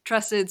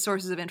trusted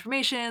sources of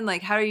information?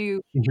 Like how are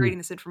you Mhm. curating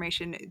this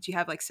information? Do you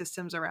have like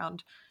systems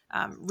around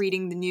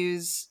reading the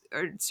news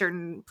or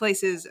certain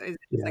places? Is it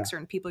just like Yeah.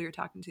 certain people you're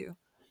talking to?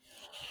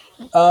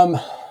 Um,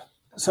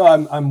 so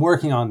I'm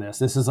working on this.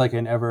 This is like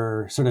an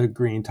ever sort of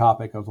green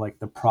topic of like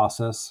the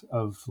process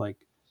of like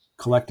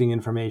collecting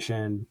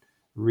information,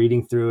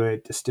 reading through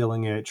it,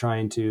 distilling it,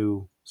 trying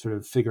to sort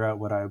of figure out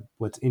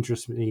what's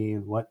interests me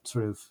and what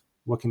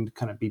can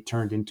kind of be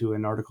turned into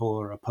an article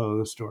or a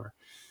post or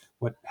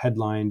what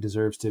headline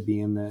deserves to be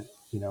in the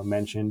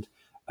mentioned.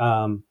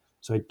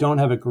 So I don't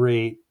have a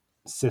great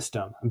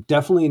system. I'm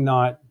definitely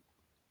not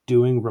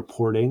doing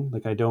reporting.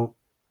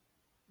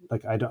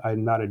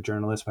 I'm not a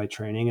journalist by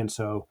training, and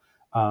so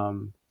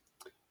um,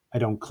 I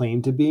don't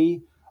claim to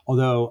be.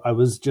 Although I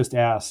was just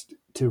asked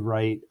to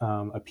write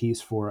a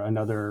piece for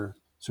another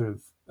sort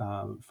of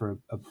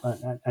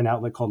an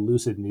outlet called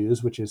Lucid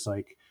News, which is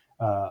like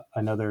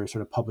another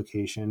sort of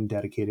publication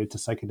dedicated to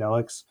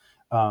psychedelics,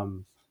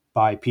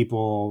 by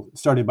people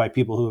started by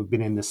people who have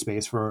been in this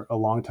space for a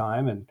long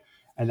time,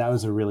 and that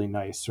was a really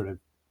nice sort of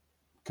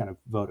kind of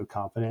vote of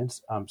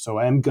confidence. So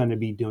I am going to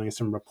be doing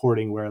some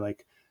reporting where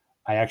like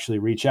I actually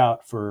reach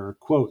out for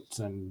quotes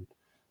and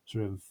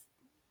sort of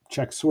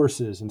check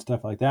sources and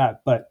stuff like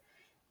that. But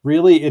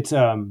really, it's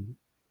I'm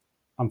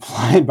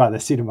flying by the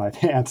seat of my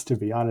pants, to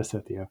be honest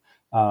with you.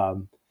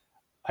 Um,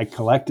 I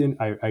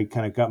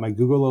kind of got my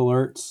Google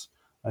alerts.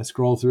 I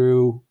scroll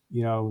through,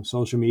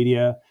 social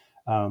media.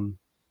 Um,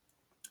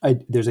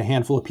 there's a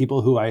handful of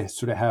people who I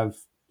sort of have,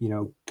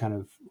 kind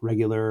of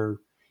regular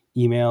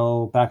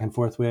email back and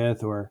forth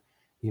with, or,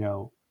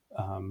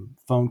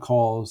 phone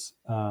calls,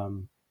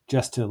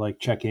 just to like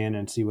check in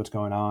and see what's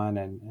going on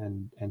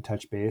and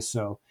touch base.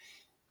 So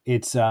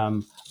it's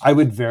I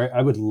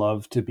would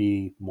love to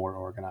be more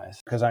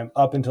organized because I'm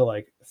up until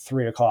like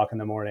 3 o'clock in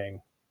the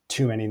morning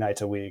too many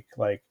nights a week,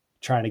 like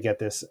trying to get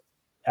this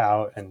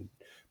out and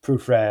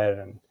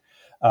proofread, and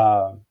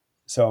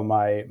so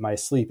my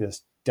sleep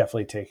is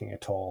definitely taking a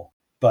toll.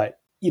 But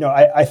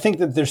I think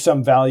that there's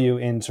some value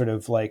in sort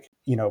of like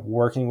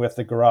working with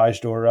the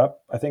garage door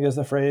up, I think is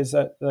the phrase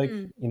that like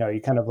Mm.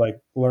 you kind of like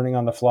learning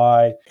on the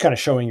fly, kind of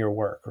showing your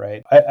work,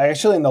 right? I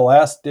actually in the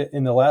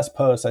last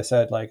post I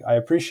said like I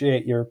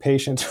appreciate your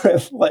patience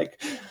with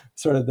like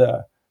sort of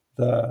the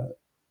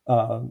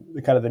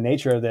kind of the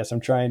nature of this.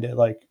 I'm trying to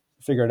like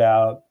figure it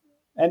out,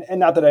 and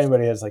not that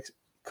anybody has like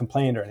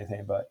complained or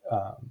anything, but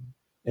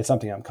it's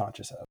something I'm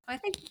conscious of. I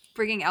think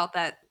bringing out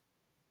that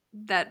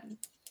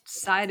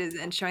side is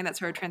and showing that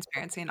sort of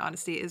transparency and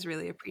honesty is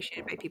really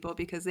appreciated by people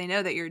because they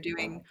know that you're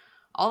doing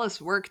all this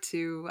work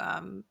to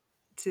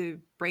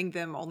bring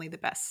them only the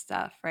best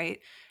stuff, right?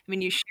 I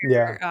mean, you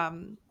Yeah.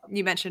 share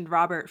you mentioned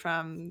Robert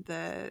from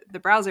the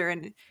browser,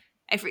 and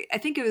I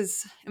think it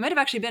might have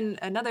actually been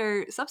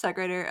another Substack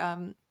writer.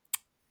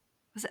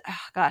 Was it? Oh,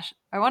 gosh,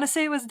 I want to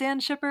say it was Dan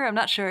Shipper. I'm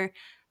not sure.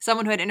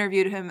 Someone who had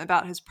interviewed him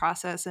about his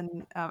process,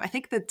 and I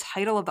think the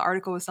title of the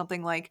article was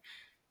something like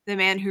the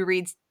man who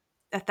reads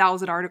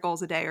 1,000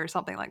 articles a day or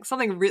something like some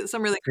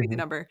really crazy Hmm.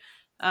 number.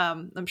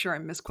 I'm sure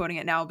I'm misquoting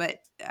it now, but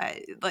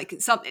like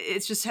some it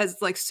just has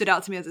like stood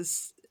out to me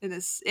as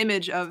this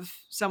image of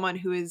someone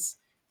who is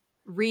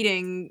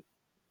reading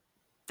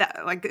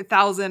that like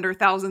 1,000 or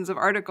thousands of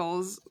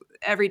articles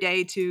every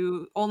day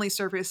to only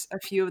surface a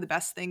few of the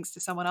best things to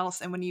someone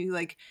else. And when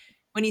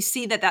you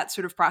see that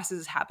sort of process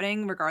is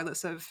happening,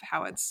 regardless of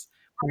how it's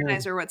Hmm.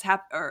 organized or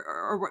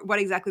or what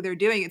exactly they're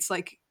doing, it's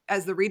like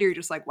as the reader, you're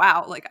just like,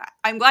 wow, like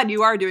I'm glad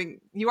you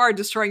are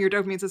destroying your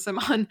dopamine system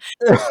on.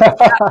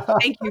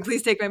 Thank you.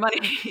 Please take my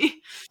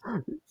money.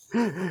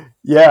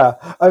 Yeah,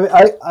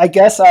 I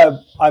guess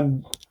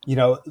I'm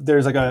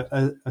there's like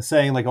a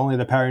saying like only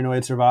the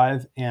paranoid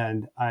survive,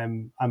 and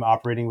I'm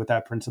operating with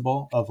that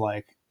principle of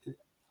like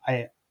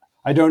I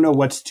I don't know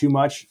what's too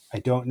much. I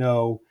don't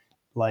know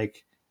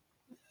like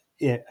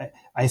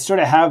I sort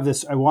of have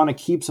this. I want to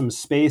keep some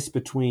space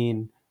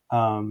between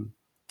um,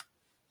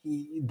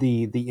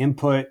 the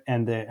input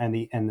and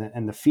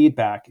the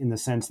feedback, in the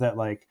sense that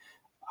like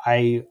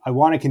I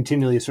want to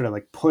continually sort of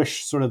like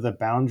push sort of the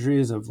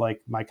boundaries of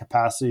like my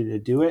capacity to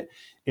do it.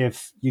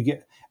 If you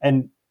get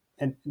and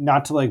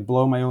not to like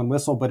blow my own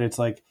whistle, but it's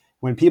like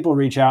when people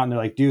reach out and they're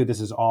like, dude,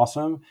 this is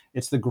awesome.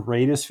 It's the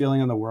greatest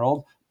feeling in the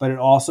world, but it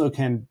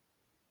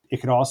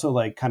could also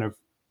like kind of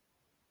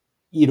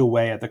eat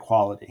away at the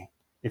quality,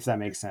 if that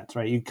makes sense,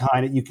 right? You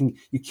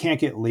can't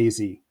get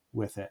lazy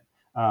with it.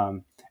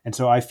 And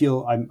so I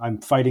feel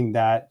I'm fighting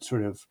that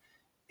sort of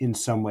in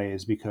some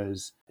ways,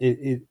 because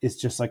it's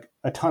just like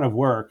a ton of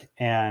work,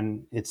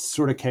 and it's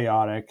sort of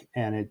chaotic,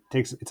 and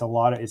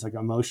it's like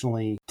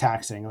emotionally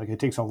taxing. Like it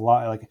takes a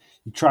lot, like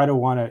you try to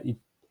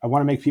I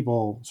want to make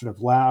people sort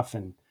of laugh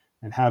and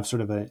have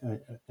sort of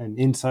an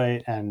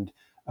insight, and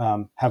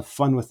have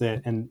fun with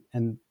it. And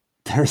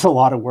there's a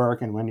lot of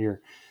work. And when you're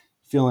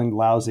feeling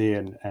lousy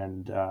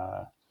and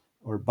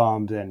or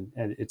bummed, and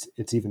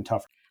it's even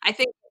tougher. I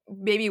think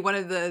maybe one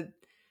of the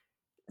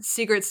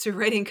secrets to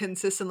writing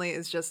consistently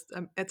is just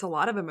it's a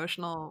lot of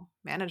emotional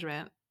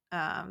management.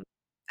 Um,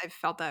 I've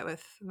felt that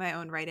with my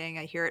own writing.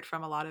 I hear it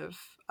from a lot of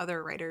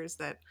other writers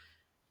that,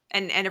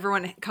 and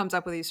everyone comes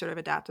up with these sort of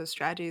adaptive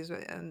strategies,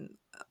 and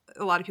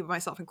a lot of people,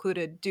 myself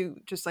included, do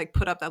just like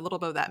put up that little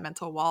bit of that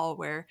mental wall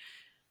where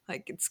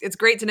like it's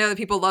great to know that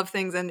people love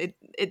things, and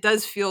it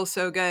does feel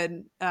so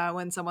good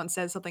when someone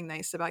says something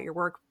nice about your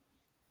work,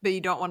 but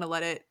you don't want to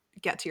let it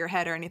get to your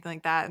head or anything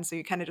like that, and so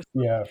you kind of just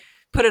Yeah.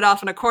 put it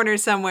off in a corner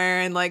somewhere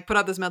and like put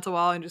up this mental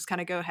wall and just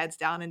kind of go heads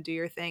down and do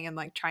your thing and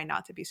like try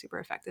not to be super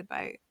affected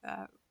by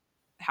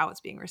how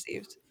it's being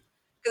received.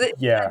 Because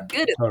Yeah,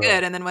 good, it's totally.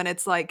 good, and then when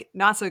it's like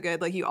not so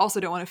good, like you also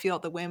don't want to feel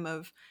at the whim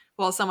of,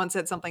 well, someone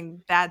said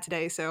something bad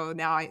today, so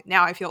now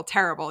I feel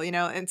terrible. And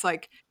it's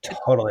like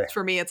Totally.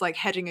 for me, it's like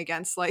hedging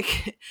against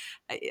like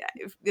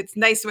it's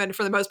nice when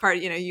for the most part,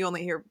 you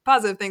only hear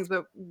positive things,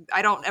 but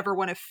I don't ever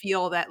want to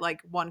feel that like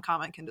one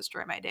comment can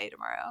destroy my day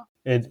tomorrow.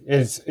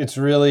 It's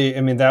really,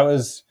 I mean, that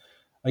was,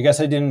 I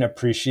guess I didn't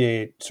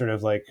appreciate sort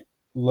of like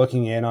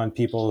looking in on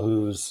people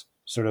whose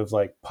sort of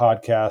like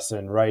podcasts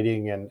and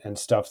writing and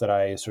stuff that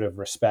I sort of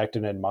respect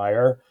and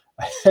admire.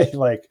 I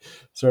like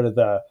sort of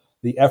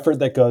the effort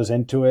that goes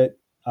into it,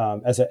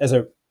 as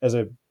a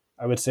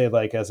I would say,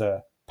 like as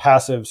a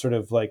passive sort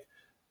of like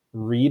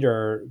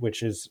reader,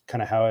 which is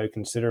kind of how I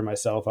consider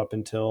myself up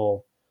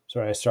until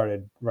sort of I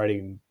started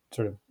writing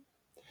sort of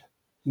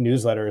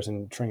newsletters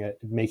and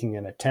making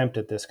an attempt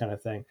at this kind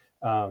of thing,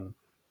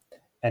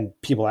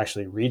 and people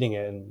actually reading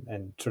it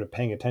and sort of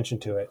paying attention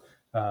to it.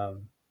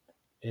 um,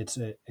 it's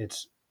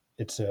it's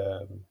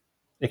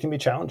it can be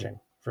challenging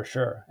for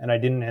sure, and I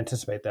didn't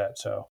anticipate that.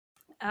 So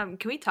Can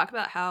we talk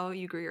about how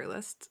you grew your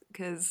list?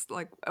 Because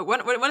like one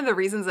of the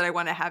reasons that I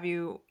want to have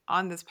you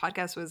on this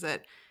podcast was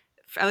that,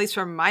 at least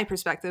from my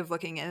perspective,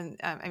 looking in,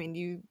 I mean,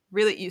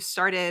 you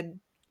started,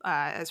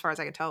 as far as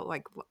I could tell,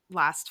 like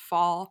last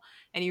fall,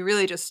 and you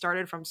really just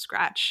started from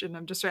scratch. And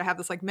I'm just sort of have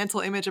this like mental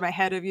image in my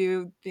head of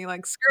you being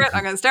like, screw it,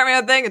 I'm going to start my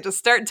own thing and just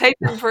start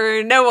typing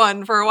for no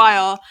one for a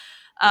while.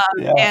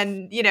 yeah.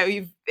 And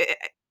you've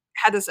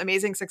had this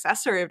amazing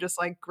success story of just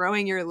like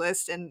growing your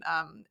list and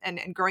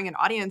growing an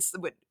audience,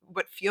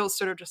 what feels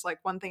sort of just like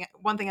one thing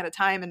at a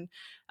time. And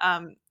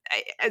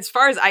as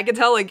far as I can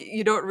tell, like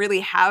you don't really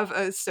have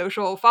a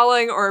social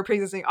following or a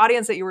pre-existing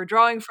audience that you were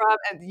drawing from,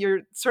 and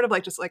you're sort of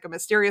like just like a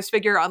mysterious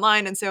figure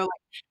online. And so like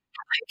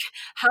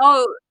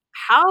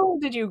how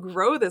did you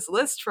grow this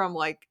list from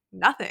like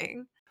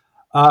nothing?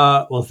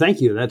 Well, thank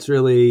you. That's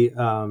really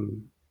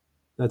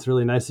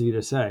nice of you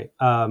to say.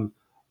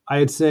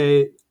 I'd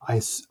say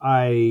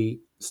I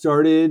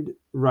started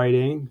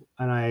writing,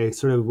 and I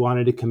sort of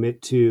wanted to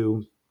commit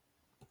to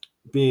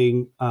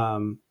being,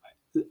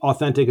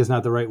 authentic is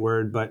not the right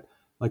word, but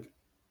like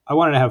I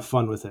wanted to have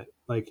fun with it.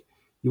 Like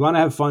you want to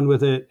have fun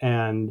with it,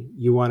 and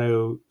you want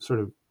to sort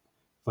of,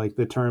 like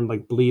the term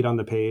like bleed on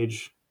the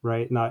page,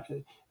 right? Not,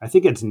 I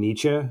think it's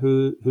Nietzsche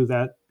who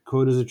that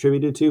quote is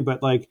attributed to,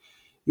 but like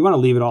you want to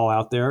leave it all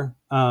out there.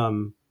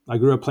 I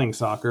grew up playing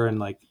soccer, and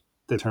like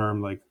the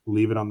term like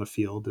leave it on the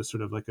field is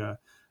sort of like a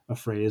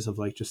phrase of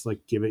like just like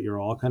give it your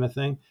all kind of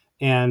thing.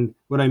 And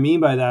what I mean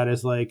by that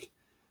is like,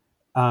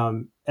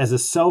 as a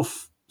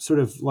self sort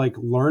of like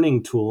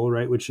learning tool,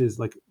 right? Which is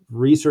like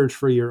research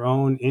for your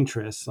own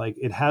interests. Like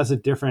it has a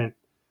different,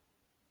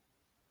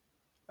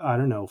 I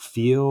don't know,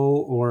 feel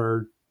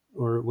or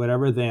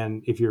whatever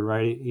than if you're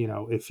writing,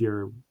 if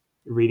you're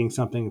reading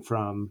something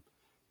from,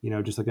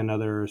 just like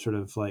another sort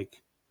of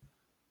like,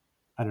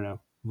 I don't know,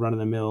 run of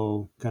the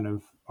mill kind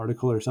of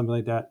article or something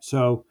like that.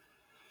 So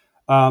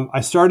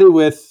I started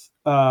with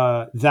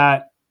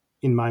that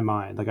in my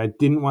mind. Like I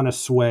didn't want to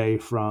sway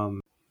from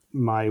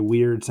my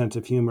weird sense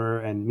of humor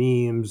and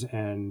memes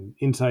and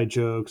inside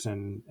jokes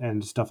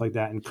and stuff like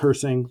that, and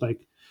cursing.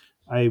 Like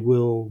I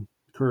will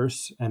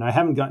curse, and I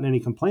haven't gotten any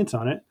complaints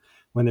on it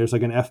when there's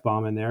like an F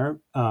bomb in there.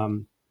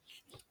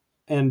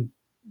 And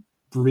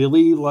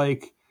really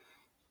like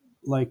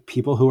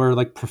people who are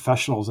like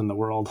professionals in the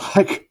world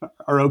like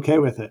are okay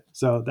with it.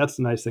 So that's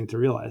a nice thing to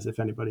realize if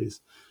anybody's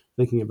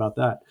thinking about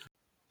that.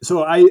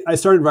 So I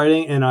started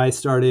writing, and I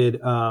started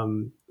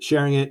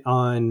sharing it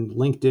on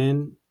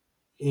LinkedIn,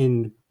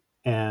 in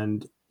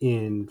and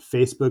in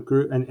Facebook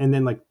group, and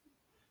then like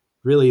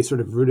really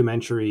sort of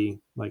rudimentary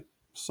like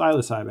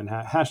psilocybin,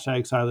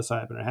 hashtag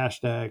psilocybin or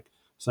hashtag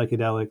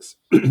psychedelics,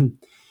 in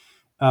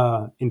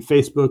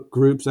Facebook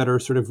groups that are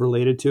sort of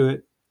related to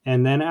it.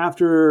 And then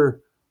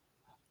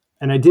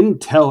and I didn't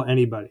tell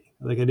anybody.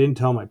 Like I didn't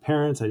tell my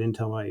parents. I didn't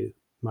tell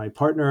my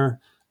partner.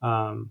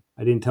 I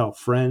didn't tell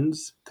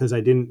friends because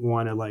I didn't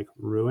want to like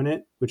ruin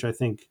it, which I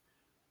think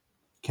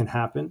can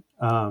happen.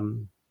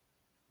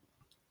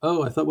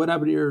 Oh, I thought, what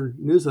happened to your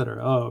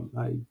newsletter? Oh,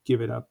 I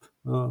give it up.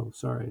 Oh,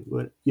 sorry.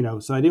 What,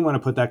 so I didn't want to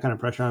put that kind of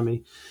pressure on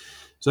me.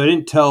 So I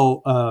didn't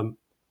tell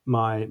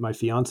my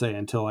fiance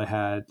until I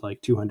had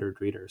like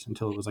 200 readers,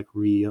 until it was like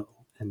real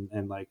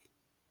and like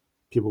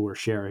people were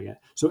sharing it.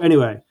 So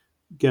anyway,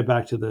 get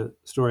back to the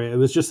story. It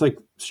was just like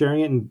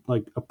sharing it in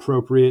like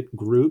appropriate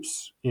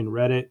groups in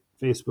Reddit,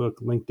 Facebook,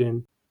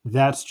 LinkedIn.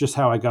 That's just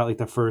how I got like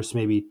the first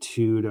maybe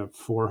 200 to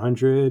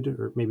 400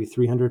 or maybe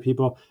 300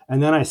 people.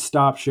 And then I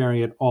stopped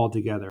sharing it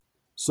altogether.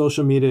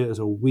 Social media is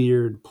a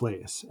weird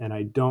place and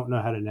I don't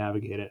know how to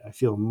navigate it. I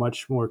feel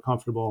much more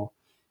comfortable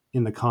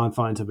in the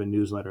confines of a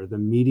newsletter. The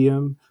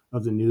medium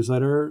of the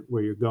newsletter,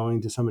 where you're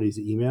going to somebody's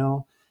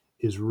email,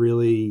 is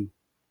really,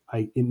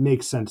 it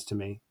makes sense to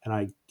me and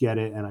I get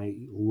it and I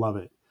love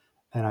it.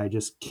 And I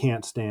just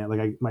can't stand,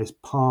 like, my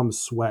palms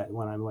sweat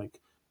when I'm like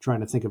trying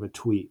to think of a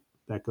tweet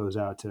that goes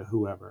out to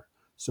whoever.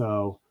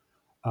 So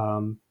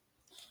um,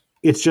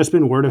 it's just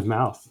been word of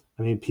mouth.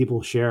 I mean,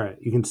 people share it.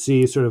 You can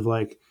see sort of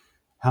like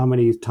how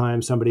many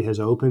times somebody has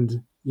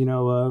opened,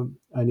 an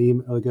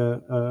email, like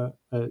a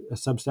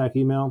Substack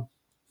email,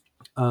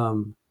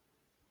 um,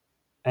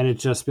 and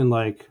it's just been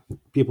like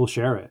people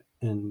share it,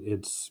 and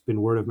it's been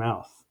word of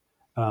mouth,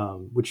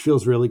 which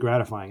feels really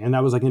gratifying. And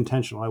that was like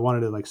intentional. I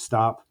wanted to like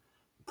stop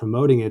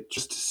promoting it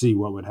just to see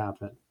what would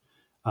happen.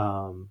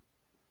 Um,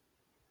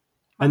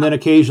 and Wow. then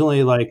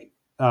occasionally like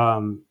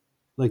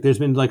there's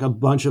been like a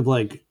bunch of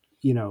like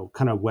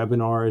kind of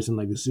webinars and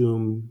like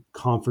Zoom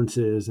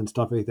conferences and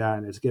stuff like that,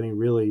 and it's getting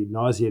really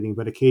nauseating,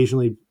 but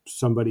occasionally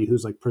somebody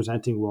who's like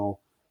presenting will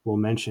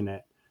mention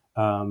it.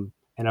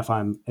 And if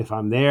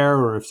I'm there,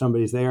 or if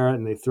somebody's there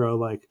and they throw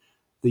like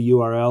the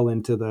URL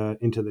into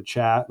the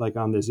chat, like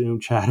on the Zoom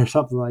chat or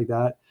something like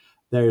that,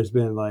 there's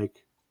been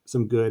like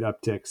some good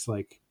upticks,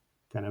 like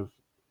kind of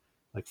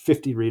like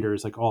 50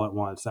 readers like all at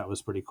once. That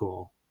was pretty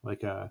cool.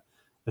 Like a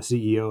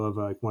CEO of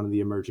like one of the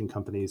emerging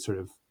companies sort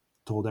of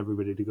told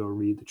everybody to go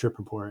read the trip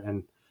report,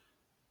 and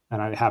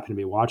I happened to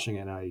be watching it,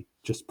 and I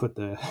just put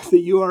the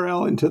the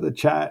URL into the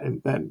chat,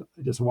 and then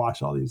I just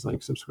watched all these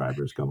like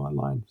subscribers come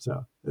online.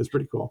 So it was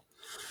pretty cool.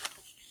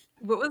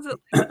 What was it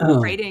like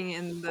writing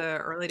in the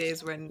early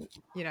days when,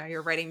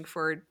 you're writing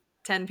for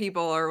 10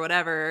 people or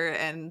whatever,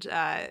 and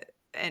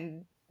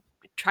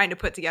trying to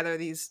put together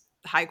these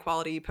high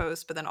quality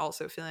posts, but then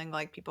also feeling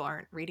like people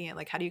aren't reading it?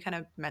 Like, how do you kind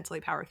of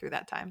mentally power through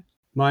that time?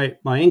 My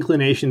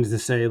inclination is to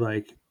say,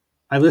 like,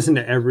 I listen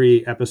to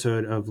every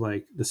episode of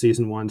like the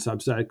season 1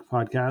 Substack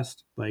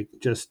podcast, like,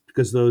 just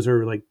because those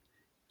are like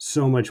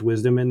so much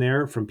wisdom in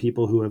there from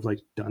people who have like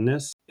done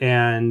this.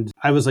 And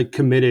I was like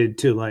committed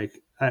to like,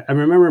 I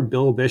remember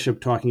Bill Bishop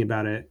talking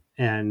about it,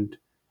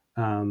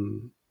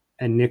 um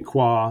and Nick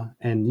Qua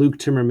and Luke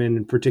Timmerman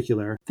in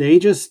particular. They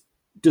just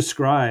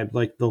described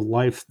like the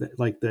life that,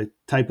 like, the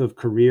type of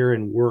career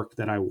and work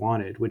that I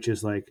wanted, which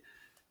is like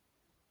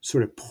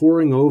sort of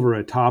pouring over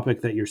a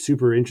topic that you're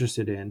super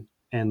interested in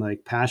and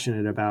like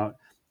passionate about,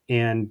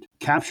 and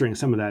capturing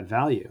some of that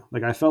value.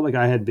 Like, I felt like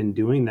I had been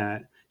doing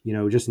that,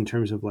 just in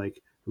terms of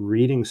like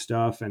reading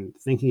stuff and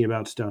thinking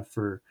about stuff,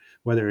 for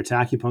whether it's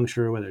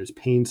acupuncture, whether it's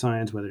pain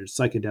science, whether it's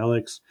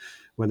psychedelics,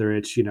 whether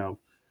it's,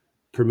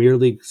 Premier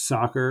League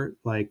soccer.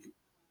 Like,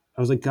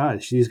 I was like,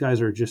 gosh, these guys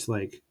are just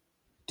like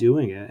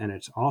doing it, and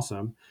it's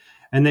awesome.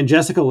 And then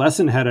Jessica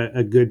Lesson had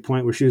a good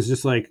point where she was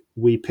just like,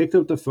 we picked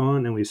up the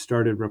phone and we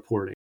started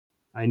reporting.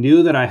 I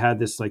knew that I had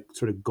this like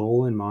sort of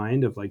goal in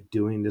mind of like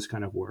doing this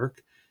kind of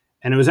work.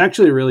 And it was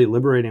actually really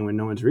liberating when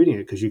no one's reading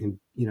it, because you can,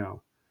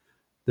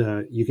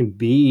 you can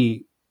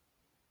be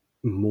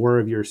more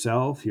of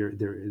yourself.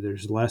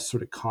 There's less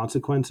sort of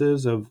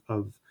consequences of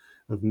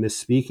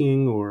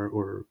misspeaking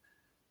or,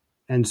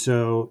 and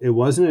so it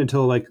wasn't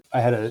until like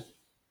I had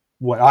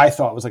what I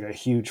thought was like a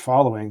huge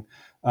following,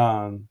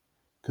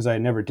 because I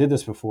never did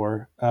this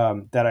before,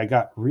 that I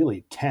got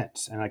really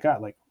tense and I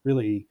got like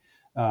really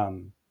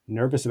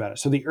nervous about it.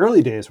 So the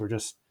early days were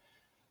just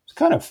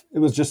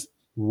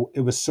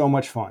it was so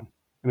much fun.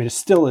 I mean, it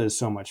still is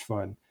so much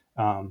fun,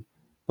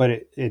 but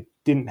it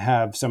didn't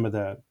have some of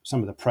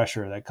the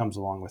pressure that comes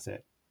along with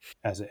it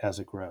as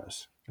it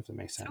grows. If it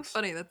makes So sense.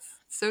 funny. That's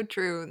so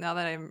true. Now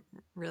that I'm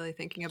really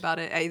thinking about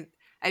it,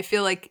 I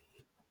feel like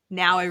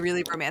now I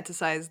really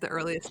romanticize the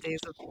earliest days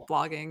of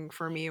blogging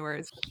for me,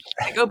 whereas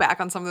I go back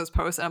on some of those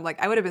posts and I'm like,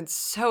 I would have been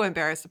so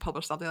embarrassed to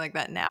publish something like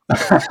that now.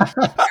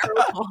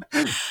 Terrible.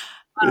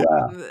 Yeah,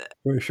 Um,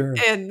 for sure.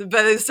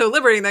 but it's so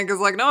liberating then, because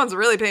like no one's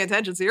really paying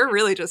attention, so you're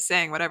really just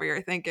saying whatever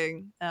you're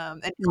thinking,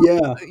 and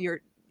Yeah, you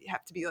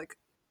have to be like,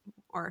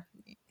 or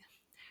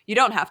you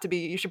don't have to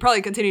be. You should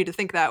probably continue to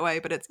think that way,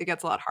 but it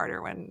gets a lot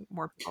harder when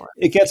more people are.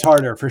 it gets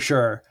harder for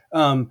sure.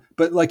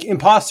 But like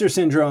imposter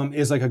syndrome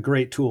is like a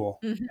great tool.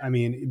 Mhm. I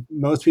mean,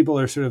 most people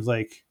are sort of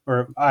like,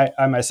 or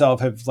I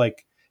myself have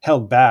like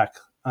held back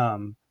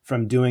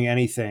from doing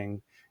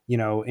anything,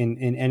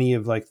 in any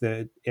of like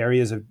the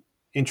areas of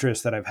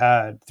interest that I've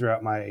had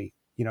throughout my,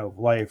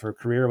 life or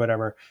career or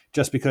whatever,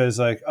 just because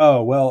like,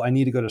 oh, well, I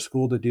need to go to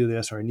school to do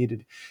this, or I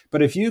needed.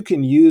 But if you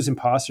can use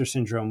imposter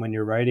syndrome when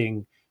you're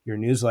writing your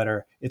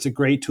newsletter, it's a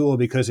great tool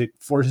because it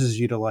forces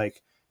you to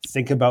like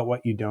think about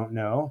what you don't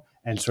know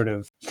and sort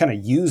of kind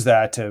of use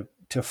that to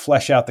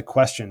flesh out the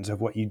questions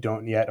of what you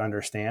don't yet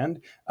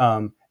understand.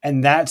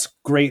 And that's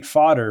great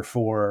fodder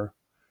for,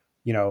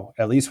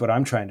 at least what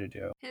I'm trying to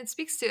do. And it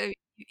speaks to,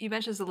 you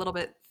mentioned this a little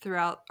bit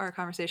throughout our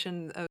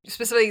conversation,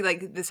 specifically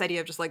like this idea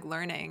of just like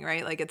learning,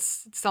 right? Like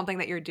it's something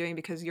that you're doing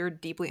because you're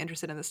deeply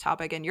interested in this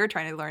topic and you're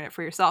trying to learn it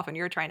for yourself and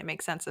you're trying to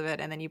make sense of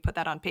it. And then you put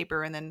that on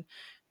paper and then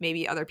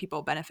maybe other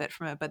people benefit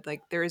from it. But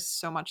like there is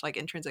so much like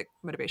intrinsic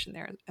motivation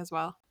there as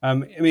well. I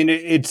mean,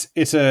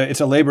 it's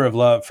a labor of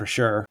love for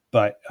sure,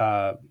 but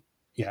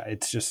yeah,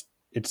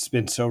 it's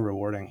been so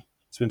rewarding.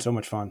 It's been so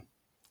much fun.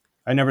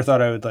 I never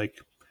thought I would like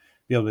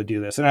be able to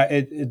do this,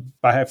 and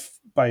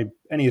by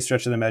any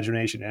stretch of the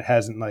imagination, it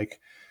hasn't like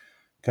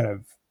kind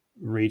of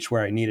reached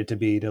where I need it to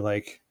be to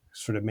like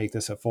sort of make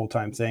this a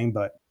full-time thing.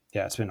 But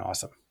yeah, it's been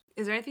awesome.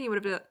 Is there anything you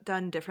would have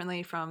done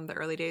differently from the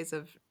early days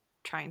of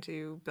trying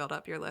to build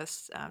up your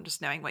list,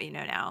 just knowing what you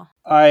know now?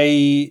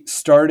 I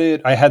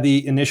had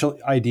the initial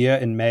idea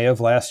in May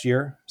of last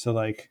year. So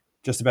like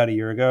just about a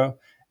year ago.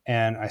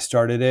 And I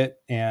started it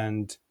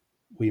and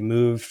we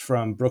moved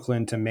from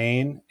Brooklyn to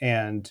Maine.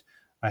 And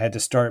I had to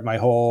start my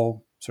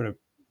whole sort of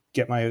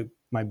get my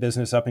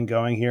business up and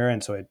going here.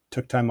 And so I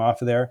took time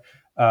off of there.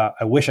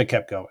 I wish I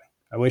kept going.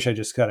 I wish I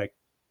just kind of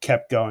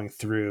kept going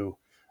through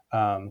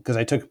because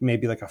I took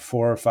maybe like a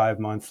 4 or 5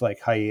 month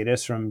like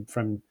hiatus from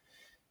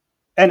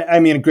and I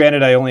mean,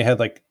 granted, I only had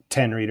like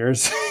 10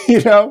 readers,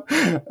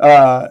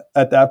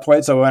 at that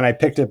point. So when I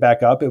picked it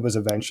back up, it was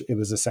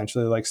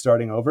essentially like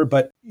starting over.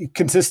 But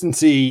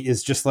consistency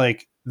is just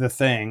like the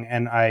thing,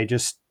 and I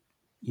just,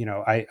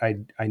 I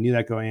knew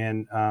that going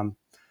in.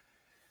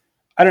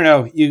 I don't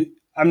know.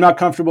 I'm not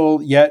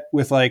comfortable yet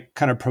with like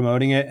kind of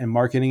promoting it and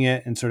marketing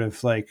it and sort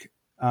of like,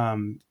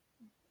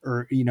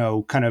 or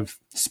kind of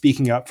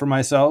speaking up for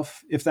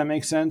myself, if that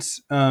makes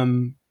sense,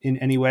 in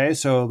any way.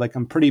 So like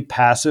I'm pretty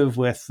passive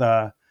with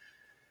the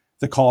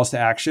calls to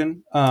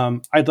action.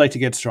 I'd like to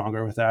get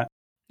stronger with that.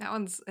 That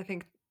one's, I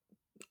think,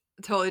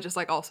 totally just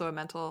like also a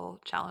mental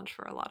challenge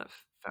for a lot of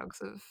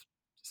folks of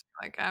just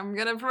like, I'm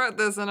going to promote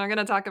this and I'm going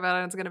to talk about it.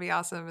 And it's going to be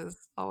awesome is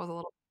always a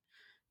little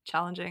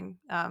challenging.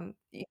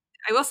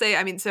 I will say,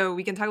 I mean, so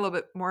we can talk a little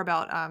bit more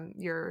about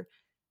your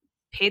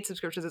paid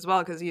subscriptions as well,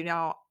 because you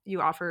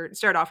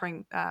started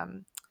offering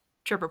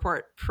Trip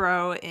Report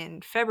Pro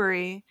in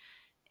February,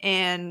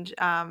 and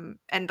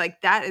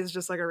like that is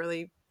just like a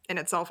really in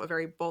itself a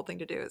very bold thing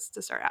to do, is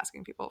to start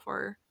asking people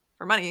for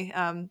money.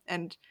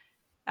 And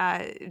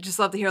just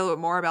love to hear a little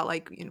bit more about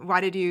like why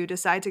did you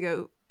decide to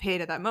go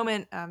paid at that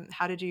moment?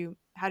 How did you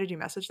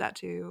message that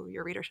to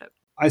your readership?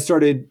 I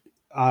started.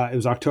 It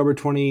was October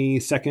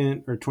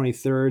 22nd or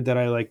 23rd that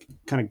I like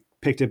kind of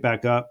picked it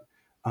back up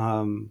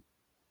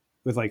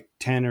with like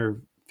 10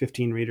 or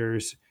 15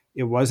 readers.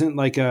 It wasn't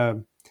like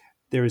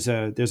there's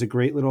a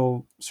great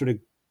little sort of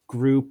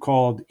group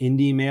called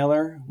Indie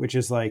Mailer, which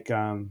is like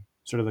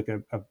sort of like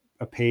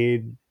a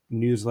paid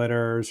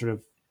newsletter sort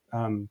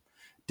of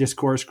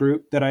discourse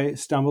group that I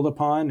stumbled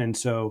upon. And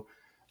so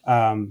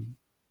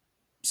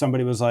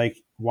somebody was like,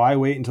 why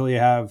wait until you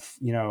have,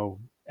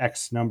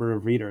 X number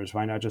of readers?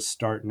 Why not just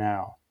start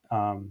now?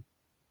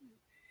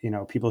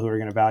 People who are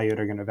going to value it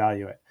are going to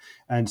value it.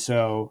 And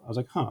so I was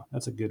like,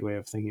 that's a good way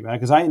of thinking about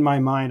it. Because in my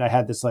mind, I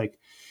had this like,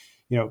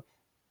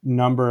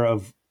 number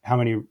of how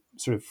many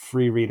sort of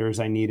free readers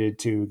I needed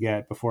to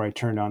get before I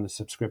turned on the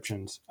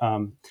subscriptions.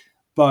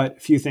 But a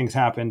few things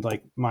happened.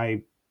 Like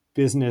my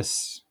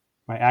business,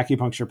 my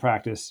acupuncture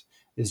practice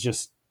is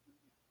just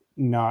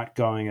not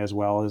going as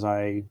well as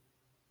I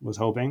was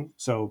hoping.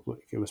 So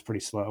it was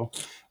pretty slow.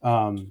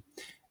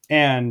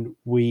 And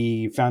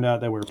we found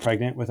out that we're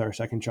pregnant with our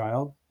second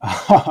child.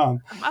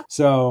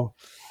 So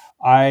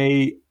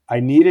I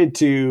needed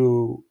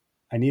to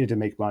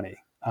make money.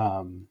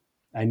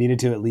 I needed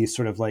to at least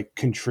sort of like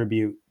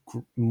contribute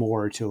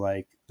more to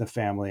like the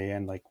family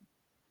and like,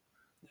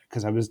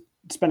 because I was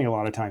spending a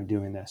lot of time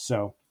doing this.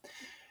 So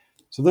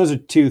those are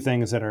two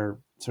things that are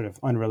sort of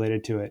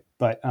unrelated to it.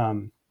 But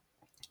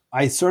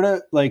I sort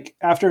of like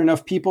after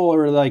enough people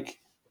are like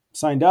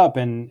signed up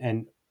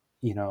and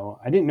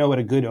I didn't know what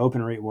a good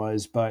open rate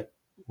was, but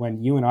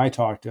when you and I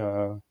talked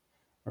a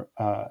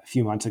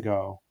few months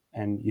ago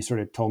and you sort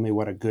of told me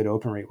what a good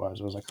open rate was,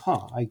 I was like,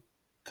 I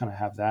kind of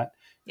have that.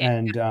 Yeah.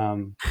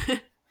 And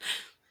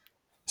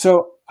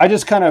so I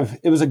just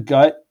it was a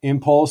gut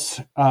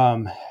impulse.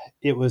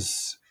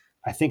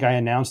 I think I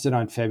announced it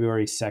on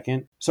February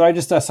 2nd. So I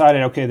just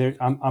decided, okay,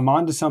 I'm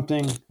on to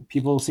something.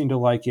 People seem to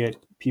like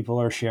it.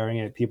 People are sharing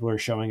it. People are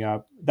showing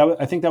up.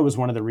 I think that was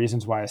one of the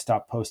reasons why I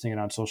stopped posting it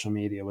on social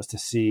media, was to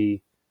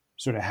see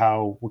sort of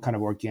what kind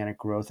of organic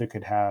growth it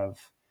could have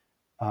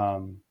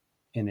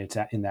in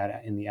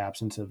the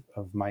absence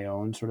of my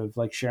own sort of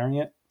like sharing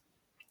it.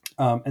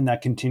 And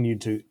that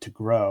continued to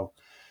grow.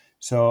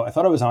 So I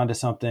thought I was onto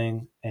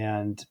something,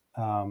 and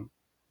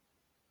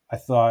I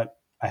thought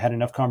I had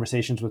enough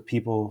conversations with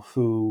people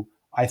who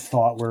I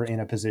thought were in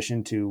a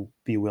position to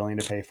be willing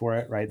to pay for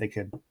it. Right?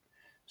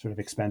 sort of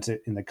expense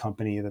it in the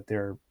company that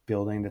they're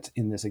building that's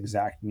in this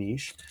exact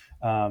niche.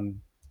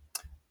 Um,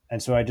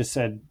 and so I just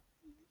said,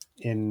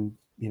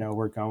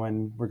 we're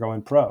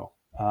going pro.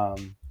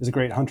 There's a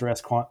great Hunter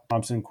S.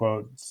 Thompson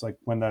quote. It's like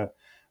when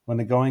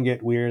the going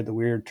get weird, the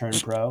weird turn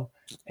pro,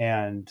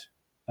 and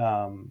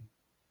um,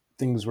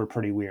 things were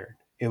pretty weird.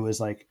 It was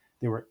like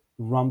there were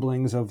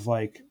rumblings of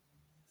like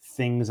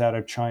things out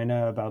of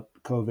China about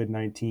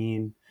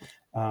COVID-19.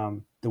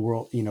 The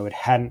world, it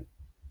hadn't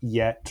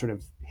yet sort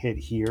of hit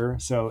here,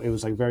 so it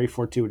was like very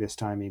fortuitous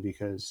timing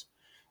because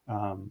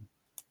um,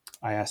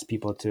 I asked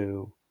people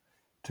to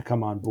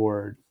come on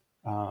board.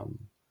 Um,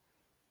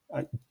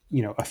 uh,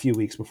 a few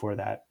weeks before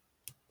that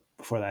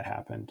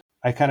happened.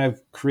 I kind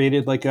of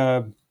created like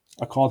a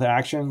call to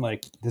action,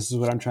 like this is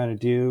what I'm trying to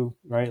do,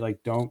 right?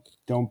 Like don't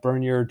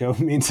burn your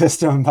dopamine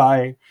system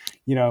by,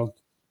 you know,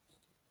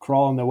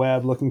 crawling the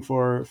web looking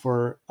for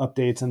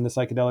updates in the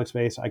psychedelic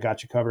space. I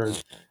got you covered.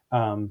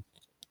 Um,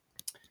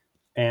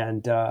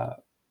 and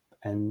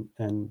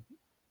and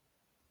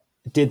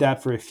did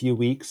that for a few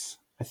weeks.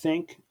 I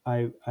think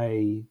I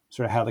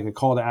sort of had like a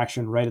call to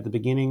action right at the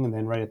beginning and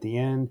then right at the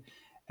end,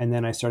 and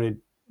then I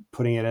started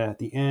putting it at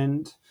the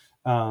end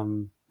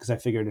because I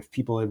figured if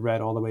people had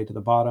read all the way to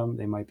the bottom,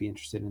 they might be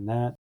interested in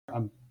that.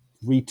 I'm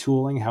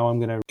retooling how I'm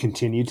going to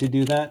continue to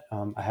do that.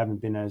 I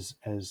haven't been as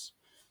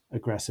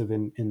aggressive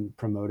in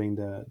promoting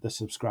the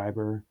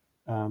subscriber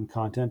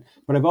content,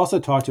 but I've also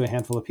talked to a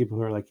handful of people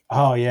who are like,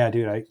 "Oh yeah,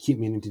 dude, I keep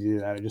meaning to do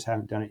that. I just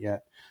haven't done it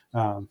yet."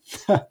 Um,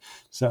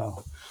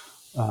 so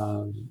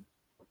um,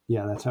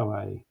 yeah, that's how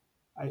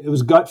it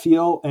was gut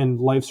feel and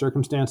life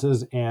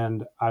circumstances,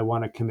 and I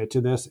want to commit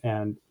to this.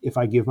 And if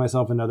I give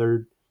myself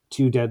another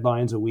 2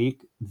 deadlines a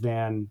week,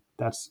 then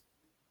that's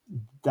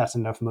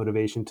enough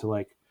motivation to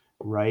like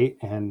write.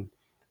 And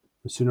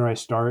the sooner I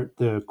start,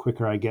 the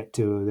quicker I get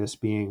to this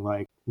being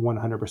like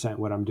 100%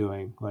 what I'm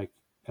doing, like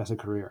as a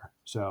career.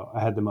 So I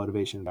had the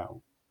motivation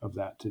of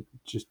that to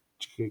just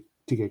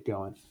to get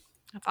going.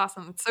 That's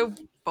awesome. It's so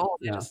bold.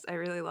 Yeah. I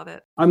really love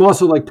it. I'm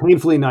also like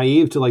painfully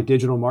naive to like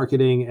digital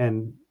marketing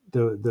and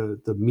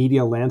the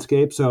media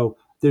landscape. So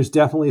there's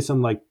definitely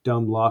some like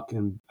dumb luck,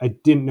 and I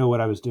didn't know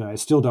what I was doing. I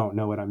still don't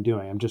know what I'm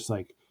doing. I'm just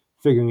like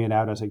figuring it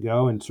out as I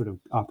go and sort of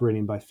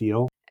operating by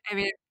feel. I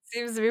mean, it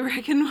seems to be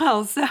working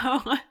well,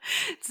 so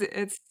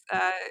it's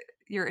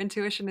your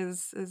intuition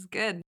is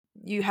good.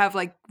 You have,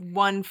 like,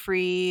 1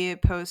 free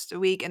post a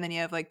week, and then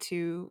you have, like,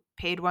 2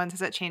 paid ones. Has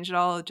that changed at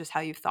all, just how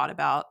you've thought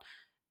about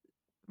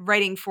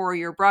writing for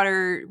your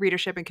broader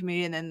readership and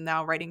community, and then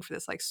now writing for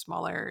this, like,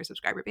 smaller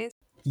subscriber base?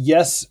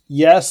 Yes,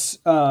 yes.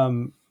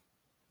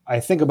 I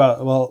think about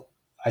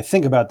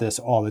this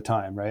all the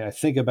time, right? I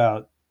think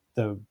about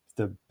the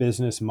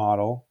business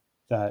model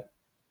that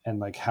and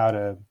like how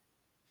to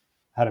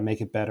make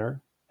it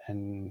better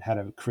and how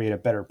to create a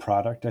better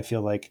product. I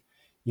feel like,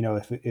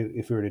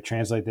 if we were to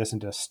translate this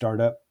into a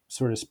startup,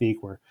 so to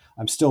speak, where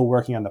I'm still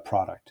working on the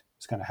product,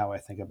 it's kind of how I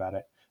think about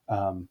it,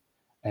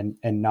 and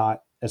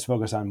not as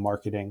focused on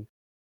marketing.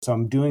 So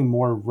I'm doing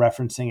more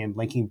referencing and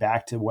linking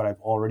back to what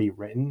I've already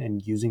written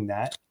and using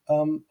that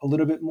a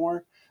little bit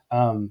more.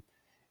 Um,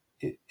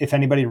 if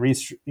anybody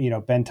reads,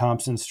 Ben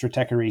Thompson's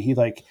Stratechery,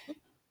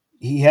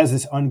 he has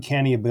this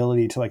uncanny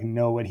ability to like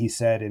know what he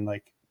said in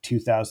like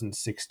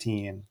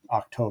 2016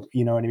 October.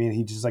 You know what I mean?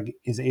 He just like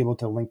is able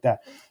to link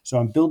that. So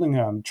I'm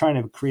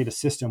trying to create a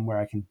system where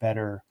I can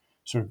better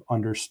sort of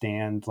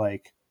understand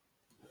like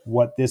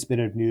what this bit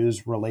of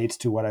news relates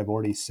to what I've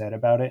already said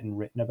about it and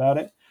written about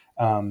it.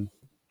 Um,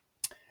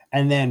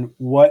 and then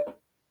what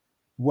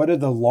are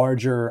the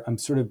larger, I'm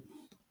sort of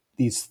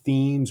these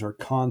themes or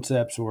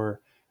concepts or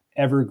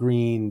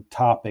evergreen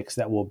topics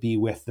that will be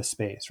with the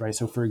space, right?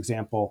 So for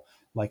example,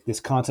 like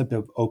this concept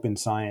of open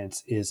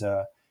science is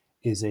a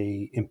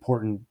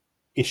important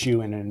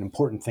issue and an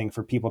important thing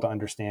for people to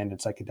understand in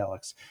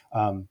psychedelics.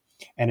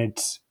 And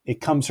it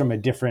comes from a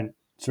different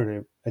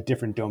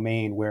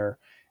domain where,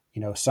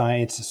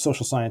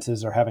 social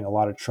sciences are having a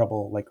lot of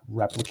trouble like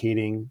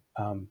replicating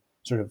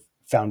sort of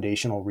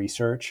foundational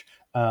research.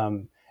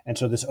 And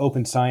so this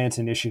open science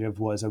initiative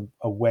was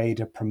a way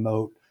to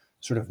promote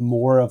sort of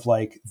more of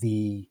like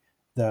the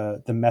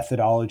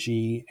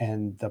methodology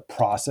and the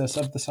process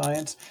of the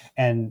science,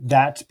 and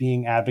that's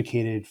being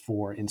advocated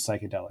for in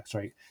psychedelics.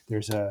 Right?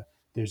 There's a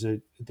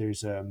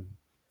there's an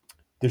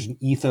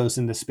ethos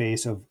in the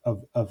space of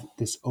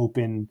this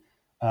open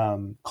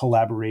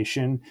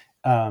collaboration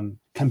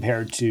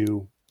compared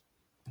to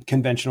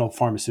conventional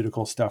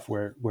pharmaceutical stuff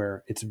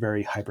where it's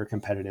very hyper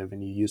competitive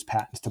and you use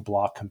patents to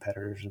block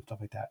competitors and stuff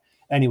like that.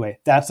 Anyway,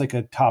 that's like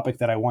a topic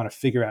that I want to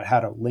figure out how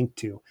to link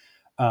to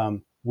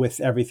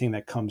with everything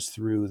that comes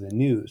through the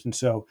news. And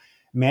so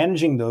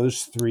managing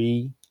those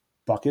 3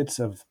 buckets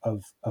of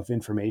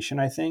information,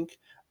 I think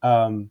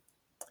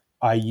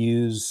I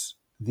use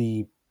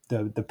the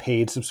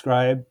paid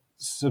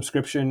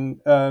subscription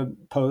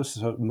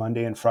posts, so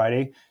Monday and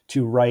Friday,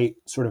 to write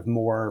sort of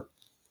more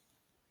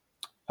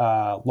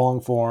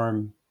long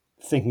form,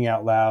 thinking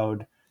out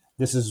loud.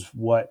 This is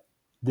what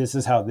this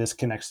is how this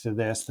connects to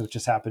this, which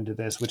has happened to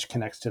this, which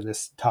connects to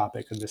this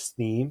topic or this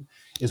theme,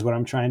 is what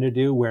I'm trying to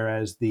do.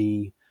 Whereas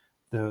the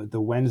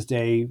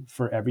Wednesday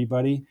for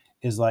everybody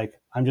is like,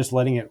 I'm just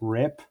letting it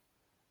rip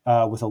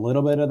with a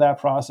little bit of that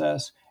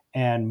process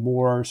and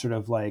more sort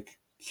of like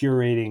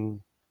curating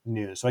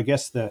news. So I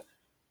guess the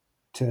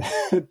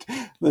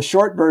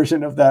short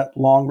version of that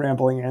long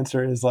rambling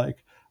answer is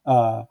like,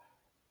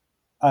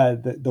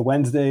 the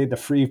Wednesday, the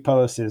free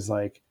post is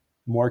like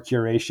more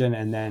curation,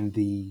 and then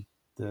the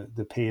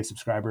paid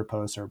subscriber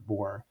posts are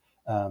more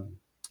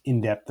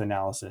in-depth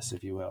analysis,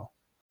 if you will.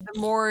 The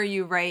more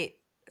you write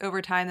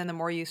over time, then the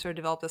more you sort of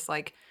develop this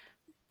like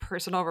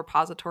personal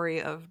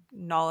repository of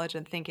knowledge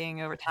and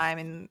thinking over time,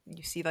 and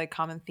you see like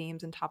common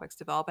themes and topics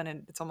develop,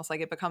 and it's almost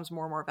like it becomes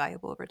more and more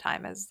valuable over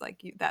time as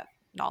like that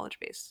knowledge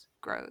base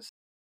grows.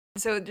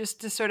 So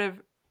just to sort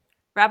of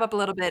wrap up a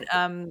little bit,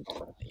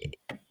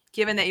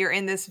 given that you're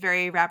in this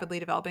very rapidly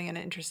developing and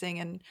interesting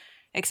and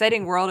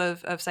exciting world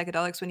of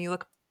psychedelics, when you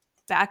look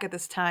back at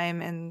this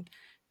time in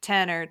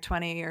 10 or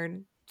 20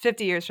 or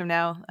 50 years from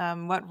now,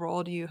 what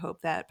role do you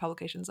hope that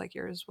publications like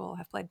yours will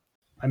have played?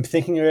 I'm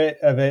thinking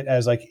of it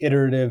as like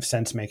iterative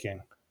sense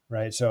making,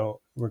 right?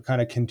 So we're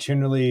kind of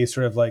continually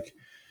sort of like,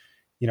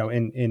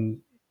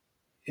 in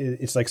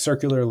it's like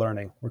circular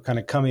learning. We're kind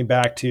of coming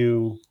back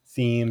to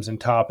themes and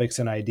topics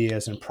and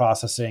ideas and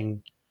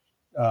processing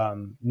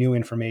new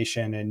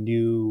information and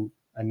new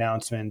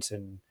announcements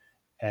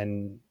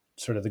and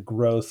sort of the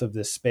growth of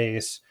this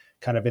space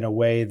kind of in a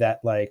way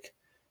that like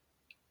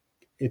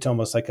it's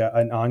almost like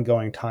an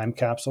ongoing time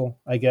capsule,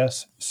 I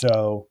guess.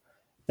 So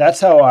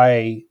that's how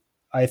I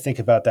think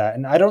about that.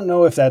 And I don't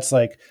know if that's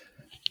like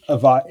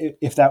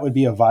if that would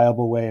be a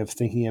viable way of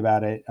thinking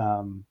about it.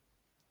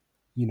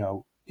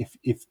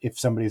 If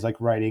somebody's like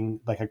writing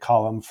like a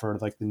column for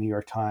like the New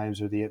York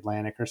Times or the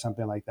Atlantic or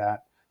something like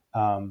that.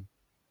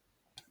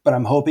 But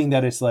I'm hoping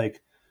that it's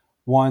like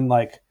one,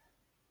 like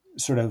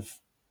sort of,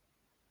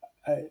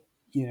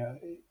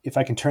 if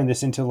I can turn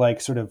this into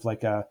like sort of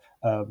like a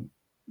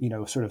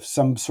sort of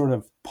some sort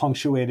of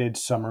punctuated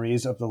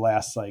summaries of the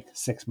last like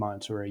 6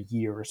 months or a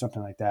year or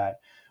something like that,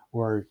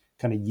 or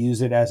kind of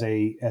use it as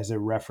a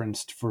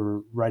reference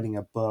for writing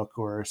a book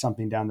or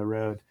something down the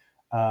road.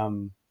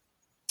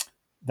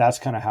 That's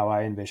kind of how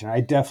I envision. I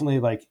definitely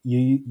like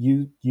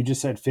you just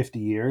said 50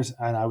 years,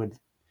 and I would,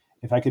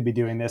 if I could be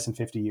doing this in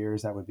 50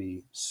 years, that would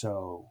be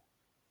so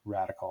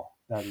radical.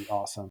 That'd be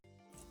awesome.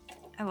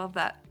 I love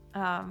that.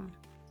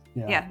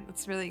 Yeah,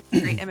 that's really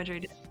great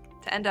imagery to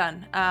end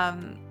on.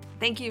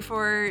 Thank you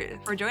for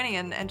joining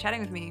and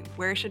chatting with me.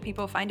 Where should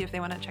people find you if they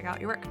want to check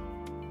out your work?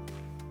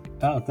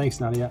 Oh,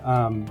 thanks, Nadia.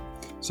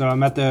 So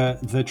I'm at the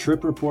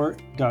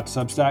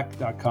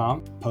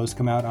tripreport.substack.com. Posts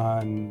come out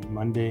on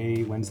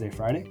Monday, Wednesday,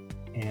 Friday.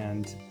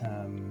 And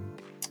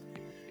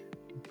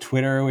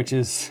Twitter, which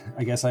is,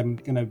 I guess I'm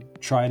going to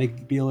try to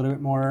be a little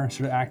bit more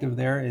sort of active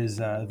there, is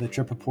the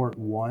Trip Report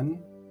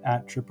 1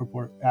 at the Trip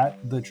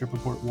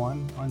Report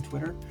 1 on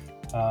Twitter.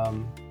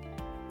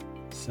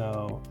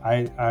 So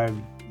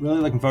I'm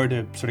really looking forward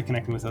to sort of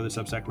connecting with other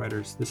Substack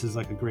writers. This is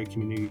like a great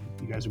community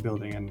you guys are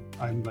building, and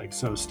I'm like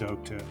so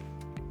stoked to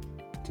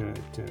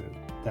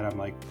that I'm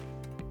like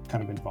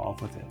kind of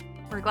involved with it.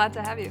 We're glad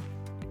to have you.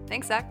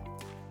 Thanks, Zach.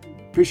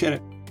 Appreciate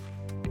it.